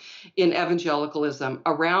shame in evangelicalism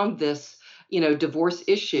around this, divorce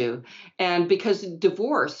issue. And because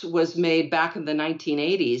divorce was made back in the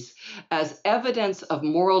 1980s as evidence of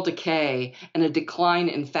moral decay and a decline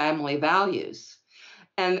in family values.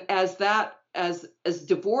 And as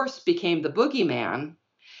divorce became the boogeyman,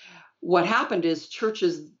 what happened is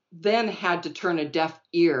churches then had to turn a deaf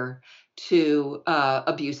ear to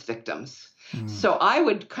abuse victims. Mm. So I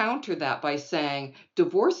would counter that by saying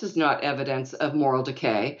divorce is not evidence of moral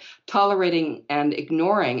decay. Tolerating and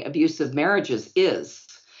ignoring abusive marriages is.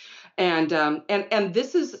 And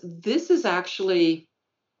this is actually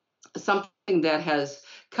something that has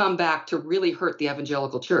come back to really hurt the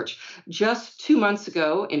evangelical church. Just 2 months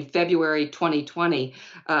ago, in February 2020,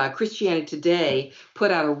 Christianity Today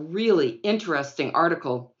put out a really interesting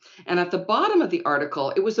article. And at the bottom of the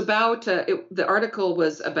article, it was about, the article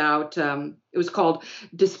was about, it was called,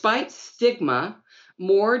 "Despite Stigma,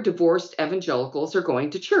 More Divorced Evangelicals Are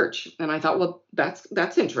Going to Church." And I thought, well,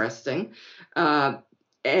 that's interesting. But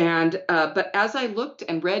as I looked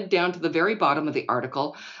and read down to the very bottom of the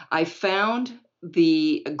article, I found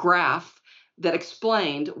the graph that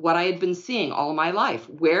explained what I had been seeing all my life.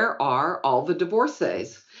 Where are all the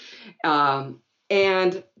divorcees?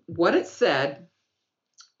 And what it said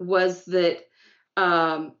was that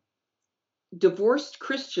divorced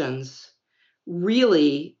Christians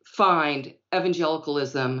really find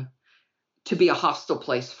evangelicalism to be a hostile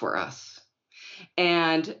place for us.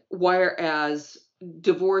 And whereas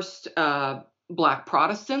divorced Black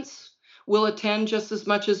Protestants will attend just as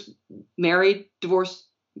much as married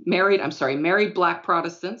Black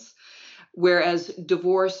Protestants, whereas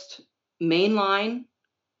divorced mainline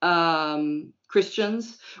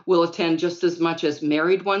Christians will attend just as much as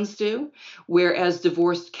married ones do, whereas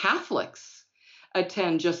divorced Catholics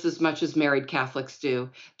attend just as much as married Catholics do.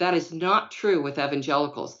 That is not true with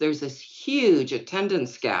evangelicals. There's this huge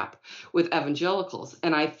attendance gap with evangelicals.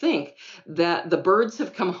 And I think that the birds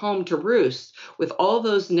have come home to roost with all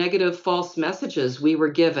those negative false messages we were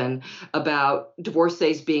given about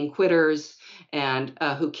divorcees being quitters and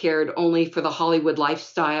who cared only for the Hollywood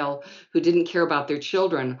lifestyle, who didn't care about their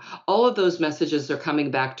children. All of those messages are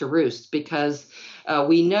coming back to roost because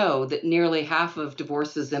we know that nearly half of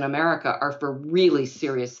divorces in America are for really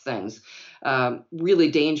serious things,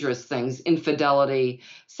 really dangerous things: infidelity,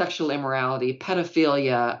 sexual immorality,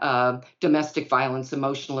 pedophilia, domestic violence,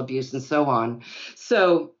 emotional abuse, and so on.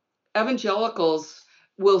 So evangelicals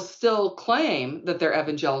will still claim that they're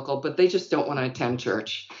evangelical, but they just don't want to attend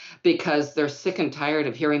church because they're sick and tired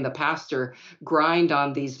of hearing the pastor grind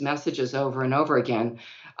on these messages over and over again.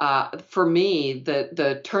 For me,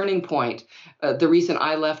 the turning point, the reason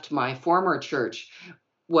I left my former church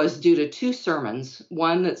was due to 2 sermons.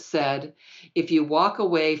 One that said, if you walk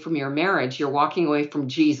away from your marriage, you're walking away from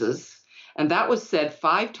Jesus. And that was said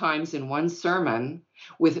 5 times in one sermon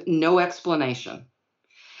with no explanation.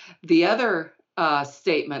 The other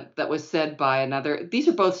statement that was said by another, these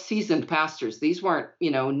are both seasoned pastors. These weren't,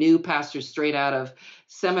 new pastors straight out of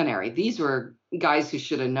seminary. These were guys who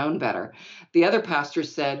should have known better. The other pastor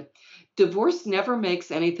said, divorce never makes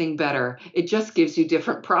anything better. It just gives you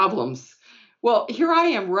different problems. Well, here I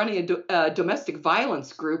am running a domestic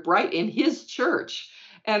violence group right in his church.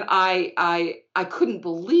 And I couldn't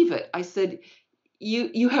believe it. I said,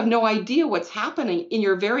 you have no idea what's happening in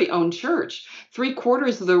your very own church.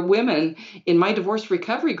 3/4 of the women in my divorce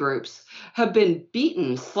recovery groups have been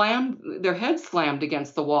beaten, their heads slammed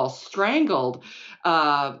against the wall, strangled.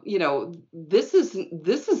 This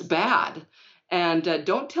is bad. And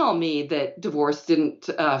don't tell me that divorce didn't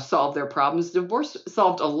solve their problems. Divorce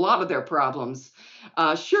solved a lot of their problems.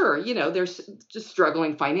 Sure, they're just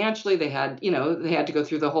struggling financially. They had to go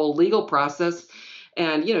through the whole legal process.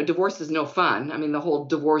 And, divorce is no fun. I mean, the whole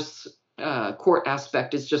divorce court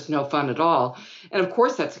aspect is just no fun at all. And of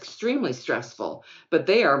course, that's extremely stressful. But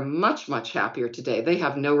they are much, much happier today. They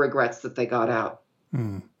have no regrets that they got out.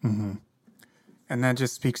 Mm-hmm. And that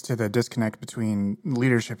just speaks to the disconnect between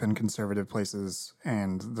leadership in conservative places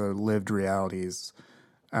and the lived realities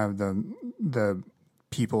of the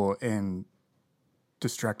people in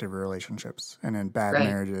destructive relationships and in bad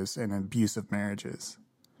marriages and abusive marriages.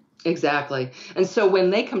 Exactly. And so when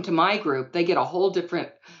they come to my group, they get a whole different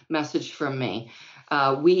message from me.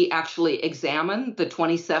 We actually examine the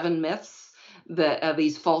 27 myths that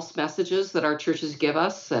these false messages that our churches give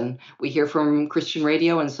us, and we hear from Christian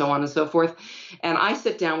radio and so on and so forth. And I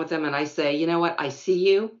sit down with them and I say, you know what? I see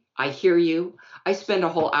you. I hear you. I spend a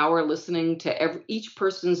whole hour listening to each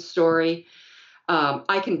person's story.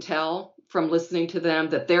 I can tell from listening to them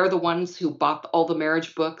that they're the ones who bought all the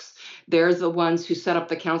marriage books. They're the ones who set up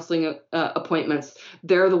the counseling appointments.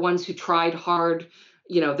 They're the ones who tried hard.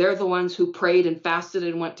 They're the ones who prayed and fasted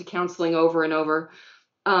and went to counseling over and over.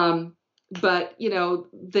 But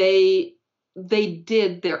they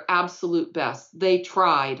did their absolute best. They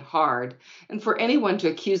tried hard. And for anyone to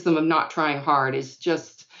accuse them of not trying hard is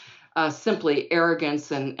just simply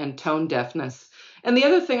arrogance and tone deafness. And the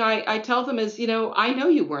other thing I tell them is, I know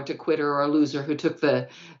you weren't a quitter or a loser who took the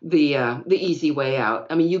easy way out.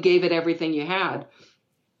 I mean, you gave it everything you had.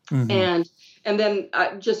 Mm-hmm. And then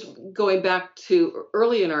just going back to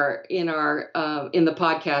early in the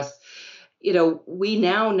podcast, we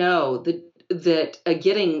now know that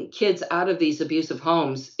getting kids out of these abusive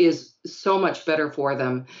homes is so much better for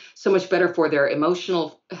them, so much better for their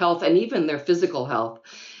emotional health and even their physical health.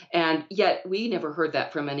 And yet we never heard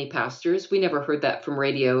that from any pastors. We never heard that from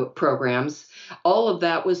radio programs. All of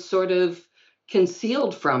that was sort of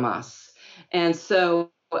concealed from us. And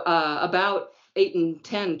so about 8 in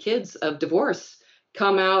 10 kids of divorce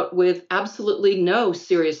come out with absolutely no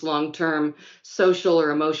serious long-term social or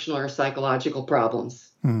emotional or psychological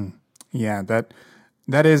problems. Yeah,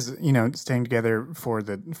 that is, staying together for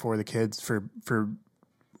the kids, for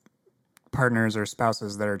partners or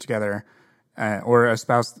spouses that are together, or a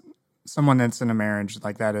spouse, someone that's in a marriage,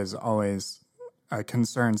 like that is always a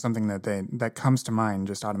concern, something that comes to mind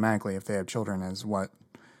just automatically if they have children, is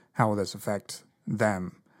how will this affect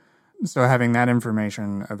them? So having that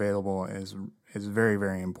information available is very,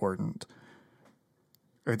 very important.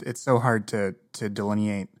 It's so hard to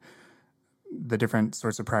delineate the different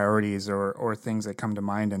sorts of priorities or things that come to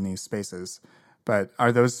mind in these spaces. But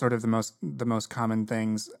are those sort of the most common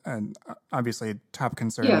things? And obviously, top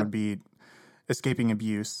concern would be escaping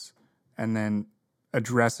abuse, and then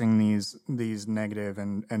addressing these negative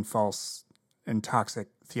and false and toxic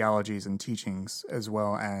theologies and teachings, as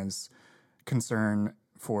well as concern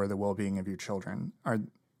for the well-being of your children. Are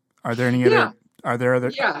there any other? Are there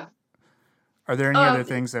other? Yeah. Are there any other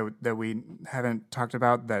things that we haven't talked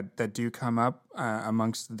about that do come up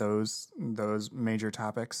amongst those major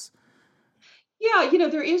topics? Yeah,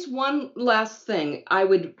 there is one last thing I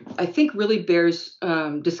think really bears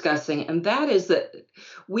discussing, and that is that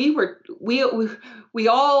we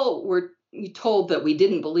all were told that we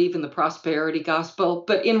didn't believe in the prosperity gospel,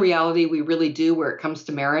 but in reality, we really do where it comes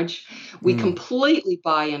to marriage. We completely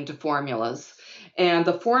buy into formulas, and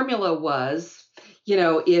the formula was,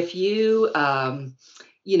 if you,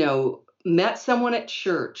 met someone at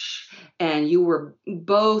church and you were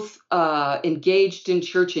both engaged in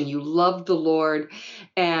church and you loved the Lord,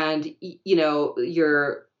 and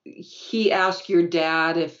he asked your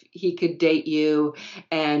dad if he could date you,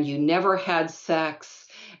 and you never had sex,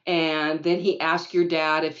 and then he asked your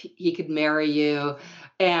dad if he could marry you,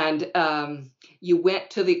 and you went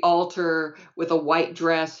to the altar with a white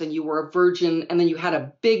dress and you were a virgin, and then you had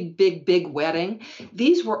a big, big, big wedding.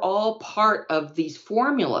 These were all part of these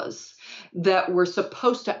formulas that were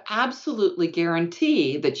supposed to absolutely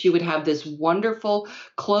guarantee that you would have this wonderful,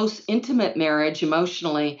 close, intimate marriage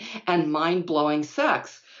emotionally and mind-blowing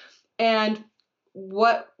sex. And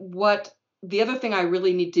what the other thing I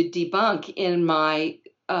really need to debunk in my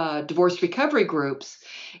divorce recovery groups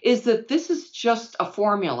is that this is just a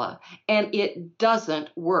formula and it doesn't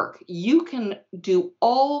work. You can do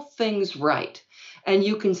all things right and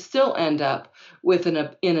you can still end up with in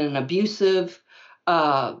an abusive,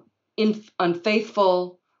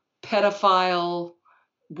 unfaithful, pedophile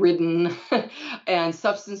ridden and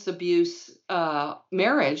substance abuse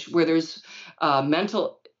marriage where there's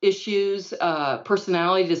mental issues,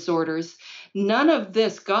 personality disorders. None of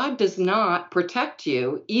this, God does not protect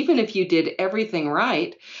you, even if you did everything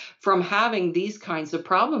right, from having these kinds of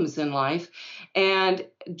problems in life. And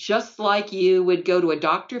just like you would go to a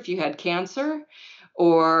doctor if you had cancer,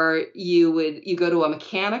 or you go to a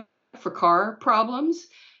mechanic for car problems,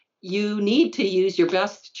 you need to use your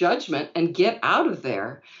best judgment and get out of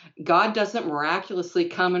there. God doesn't miraculously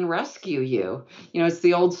come and rescue you. It's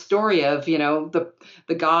the old story of,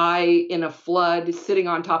 the guy in a flood sitting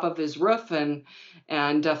on top of his roof, and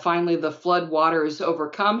finally the flood waters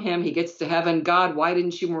overcome him. He gets to heaven. God, why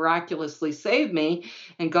didn't you miraculously save me?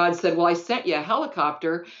 And God said, well, I sent you a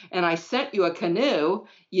helicopter and I sent you a canoe.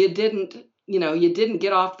 You didn't you didn't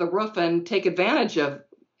get off the roof and take advantage of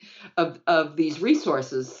these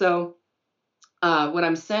resources. So what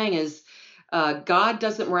I'm saying is God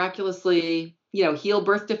doesn't miraculously, heal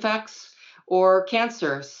birth defects or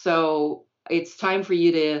cancer. So it's time for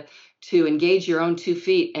you to engage your own 2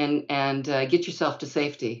 feet and get yourself to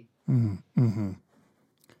safety. Mm-hmm.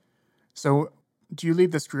 So do you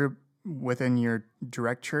lead this group within your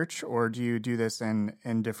direct church, or do you do this in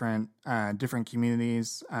different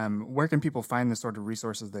communities? Where can people find the sort of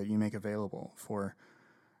resources that you make available for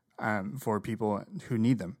people who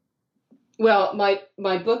need them? Well,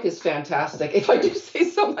 my book is fantastic, if I do say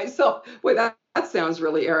so myself. Wait, that sounds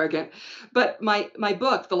really arrogant. But my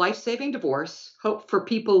book, The Life-Saving Divorce: Hope for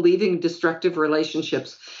People Leaving Destructive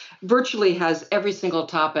Relationships, virtually has every single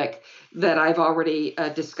topic that I've already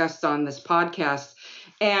discussed on this podcast.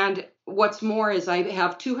 And what's more is I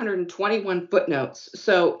have 221 footnotes.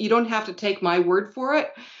 So you don't have to take my word for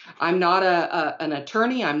it. I'm not an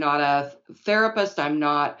attorney. I'm not a therapist. I'm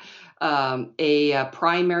not a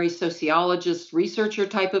primary sociologist, researcher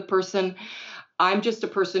type of person. I'm just a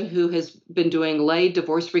person who has been doing lay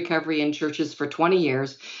divorce recovery in churches for 20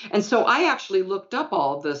 years. And so I actually looked up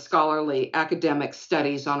all the scholarly academic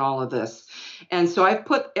studies on all of this. And so I've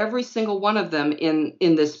put every single one of them in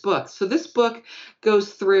this book. So this book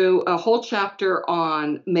goes through a whole chapter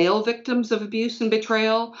on male victims of abuse and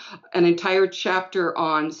betrayal, an entire chapter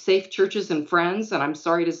on safe churches and friends. And I'm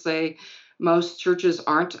sorry to say, most churches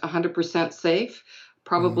aren't 100% safe.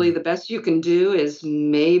 Probably the best you can do is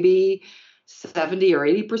maybe 70 or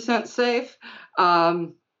 80% safe.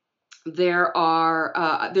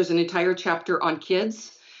 There's an entire chapter on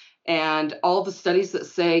kids and all the studies that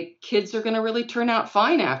say kids are going to really turn out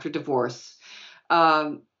fine after divorce.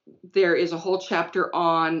 There is a whole chapter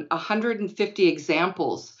on 150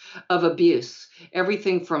 examples of abuse,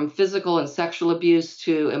 everything from physical and sexual abuse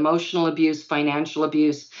to emotional abuse, financial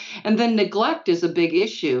abuse. And then neglect is a big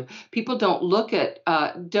issue. People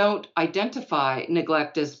don't identify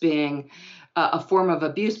neglect as being a form of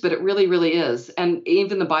abuse, but it really, really is. And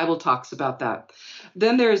even the Bible talks about that.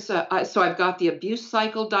 Then so I've got the abuse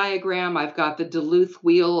cycle diagram. I've got the Duluth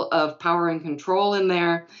wheel of power and control in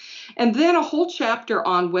there. And then a whole chapter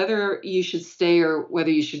on whether you should stay or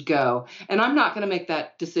whether you should go. And I'm not going to make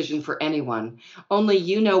that decision for anyone. Only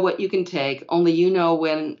you know what you can take. Only you know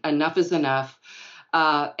when enough is enough.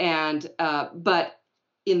 But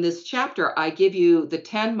in this chapter, I give you the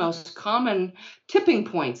 10 most common tipping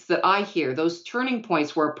points that I hear, those turning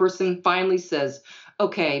points where a person finally says,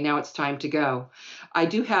 okay, now it's time to go. I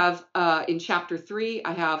do have, in chapter 3,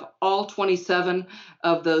 I have all 27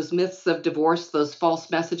 of those myths of divorce, those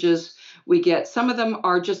false messages we get. Some of them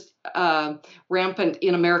are just rampant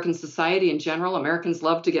in American society in general. Americans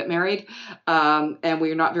love to get married, and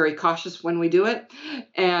we're not very cautious when we do it.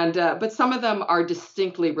 But some of them are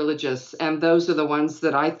distinctly religious, and those are the ones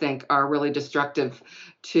that I think are really destructive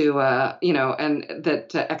to, and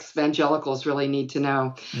that ex-evangelicals really need to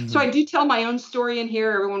know. Mm-hmm. So I do tell my own story in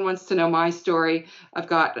here. Everyone wants to know my story. I've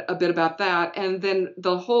got a bit about that. And then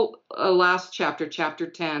the whole last chapter, chapter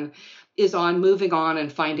 10, is on moving on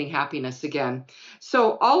and finding happiness again.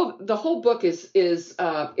 So the whole book is it's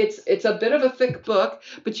a bit of a thick book,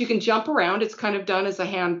 but you can jump around. It's kind of done as a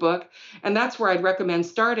handbook, and that's where I'd recommend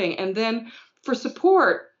starting. And then for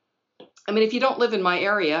support, I mean, if you don't live in my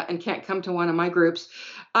area and can't come to one of my groups,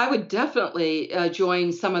 I would definitely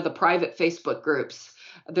join some of the private Facebook groups.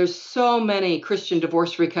 There's so many Christian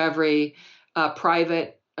divorce recovery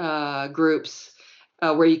private groups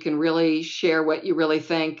where you can really share what you really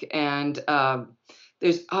think. And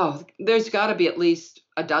there's got to be at least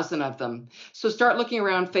a dozen of them. So start looking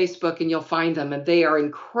around Facebook and you'll find them. And they are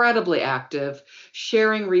incredibly active,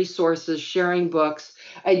 sharing resources, sharing books.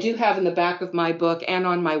 I do have in the back of my book and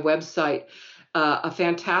on my website a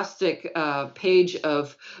fantastic page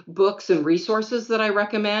of books and resources that I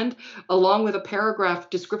recommend, along with a paragraph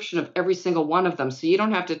description of every single one of them. So you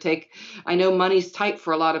don't have to I know money's tight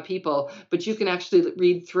for a lot of people, but you can actually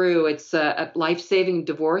read through. It's at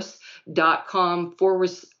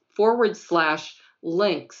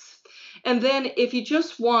lifesavingdivorce.com/links. And then if you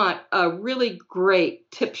just want a really great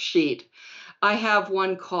tip sheet, I have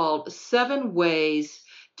one called 7 Ways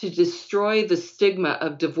to Destroy the Stigma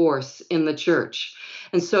of Divorce in the Church.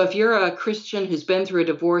 And so if you're a Christian who's been through a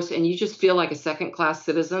divorce and you just feel like a second-class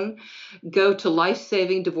citizen, go to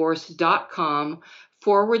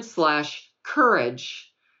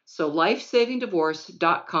lifesavingdivorce.com/courage. So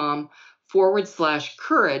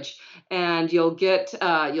lifesavingdivorce.com/courage. And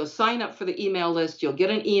you'll sign up for the email list. You'll get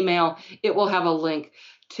an email. It will have a link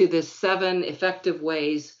to the 7 effective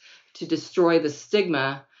ways to destroy the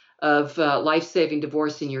stigma of life-saving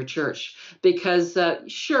divorce in your church, because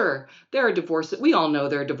sure, there are divorces. We all know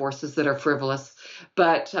there are divorces that are frivolous,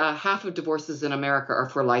 but half of divorces in America are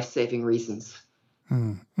for life-saving reasons.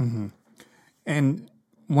 Mm-hmm. And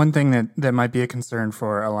one thing that might be a concern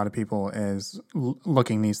for a lot of people is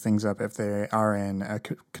looking these things up if they are in a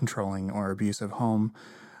controlling or abusive home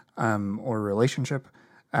or relationship.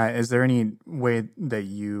 Is there any way that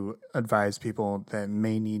you advise people that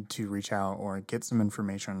may need to reach out or get some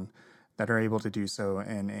information that are able to do so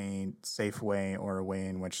in a safe way or a way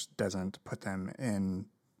in which doesn't put them in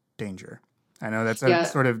danger? I know that's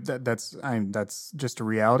that's just a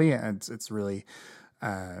reality. It's really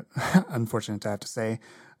unfortunate to have to say,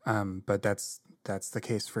 but that's the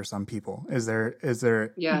case for some people. Is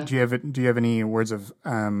there? Yeah. Do you have any words of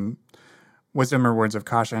wisdom or words of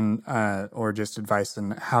caution, or just advice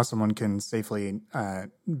on how someone can safely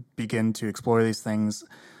begin to explore these things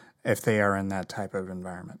if they are in that type of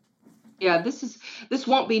environment? Yeah, this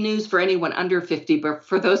won't be news for anyone under 50, but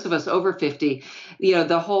for those of us over 50,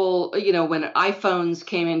 the whole, when iPhones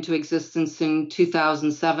came into existence in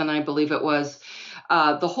 2007, I believe it was,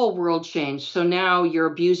 the whole world changed. So now your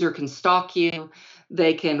abuser can stalk you.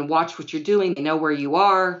 They can watch what you're doing. They know where you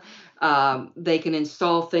are. They can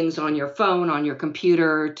install things on your phone, on your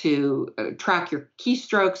computer to track your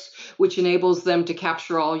keystrokes, which enables them to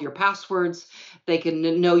capture all your passwords. They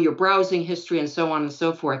can know your browsing history and so on and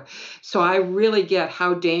so forth. So I really get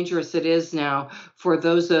how dangerous it is now for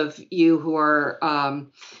those of you who are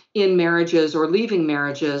in marriages or leaving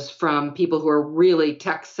marriages from people who are really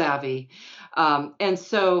tech savvy. And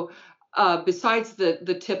so besides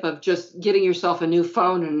the tip of just getting yourself a new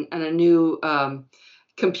phone and a new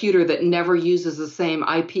computer that never uses the same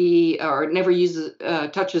IP or never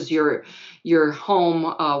touches your home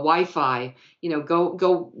Wi-Fi,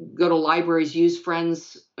 go to libraries, use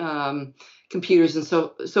friends' computers and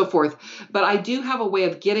so forth. But I do have a way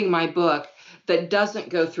of getting my book that doesn't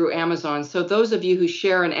go through Amazon. So those of you who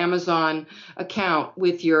share an Amazon account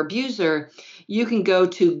with your abuser, you can go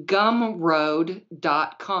to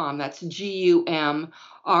gumroad.com. That's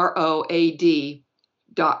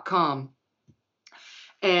GUMROAD.com.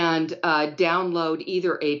 And download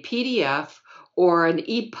either a PDF or an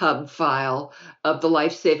EPUB file of the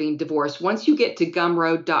life-saving divorce. Once you get to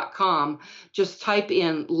gumroad.com, just type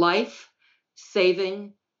in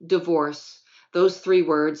life-saving divorce, those 3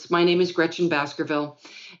 words. My name is Gretchen Baskerville,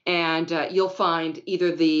 and you'll find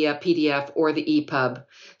either the PDF or the EPUB.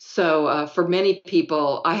 So for many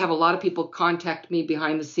people, I have a lot of people contact me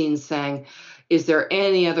behind the scenes saying, is there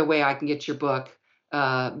any other way I can get your book?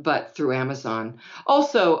 But through Amazon.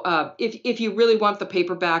 Also, if you really want the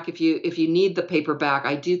paperback, if you need the paperback,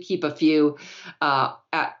 I do keep a few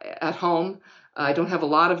at home. I don't have a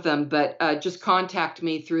lot of them, but just contact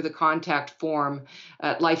me through the contact form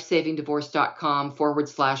at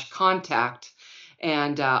lifesavingdivorce.com/contact,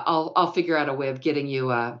 and I'll figure out a way of getting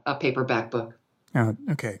you a paperback book. Oh,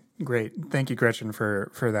 okay, great. Thank you, Gretchen,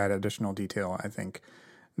 for that additional detail. I think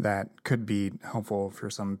that could be helpful for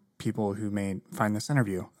some people who may find this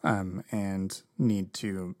interview and need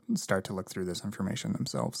to start to look through this information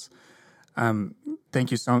themselves. Thank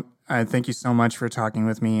you so much for talking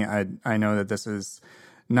with me. I know that this is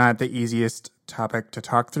not the easiest topic to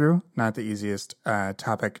talk through, not the easiest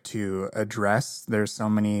topic to address. There's so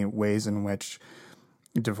many ways in which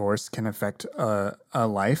divorce can affect a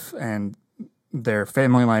life and their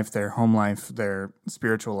family life, their home life, their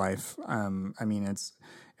spiritual life. I mean, it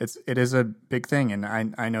is a big thing, and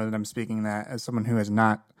I know that I'm speaking that as someone who has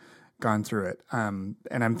not gone through it. And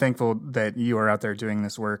I'm thankful that you are out there doing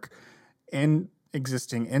this work in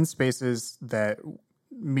existing in spaces that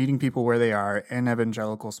meeting people where they are, in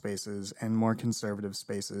evangelical spaces and more conservative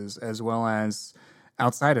spaces, as well as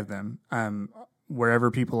outside of them, wherever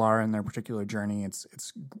people are in their particular journey.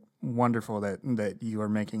 It's wonderful that you are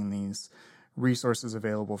making these resources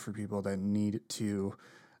available for people that need to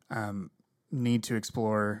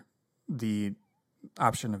explore the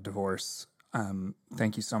option of divorce.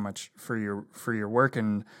 Thank you so much for your work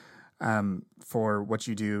and for what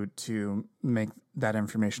you do to make that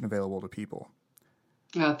information available to people.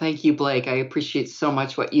 Thank you, Blake. I appreciate so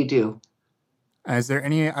much what you do. Is there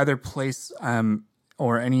any other place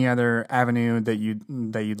or any other avenue that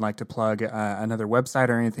you'd like to plug? Another website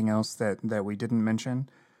or anything else that we didn't mention?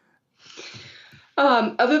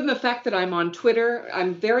 Other than the fact that I'm on Twitter,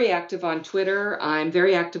 I'm very active on Twitter. I'm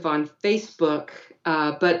very active on Facebook.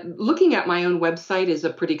 But looking at my own website is a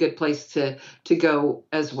pretty good place to go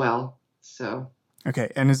as well. So.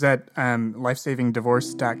 Okay. And is that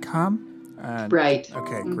lifesavingdivorce.com? Right.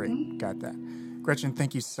 Okay, great. Got that. Gretchen,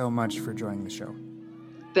 thank you so much for joining the show.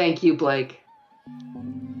 Thank you, Blake.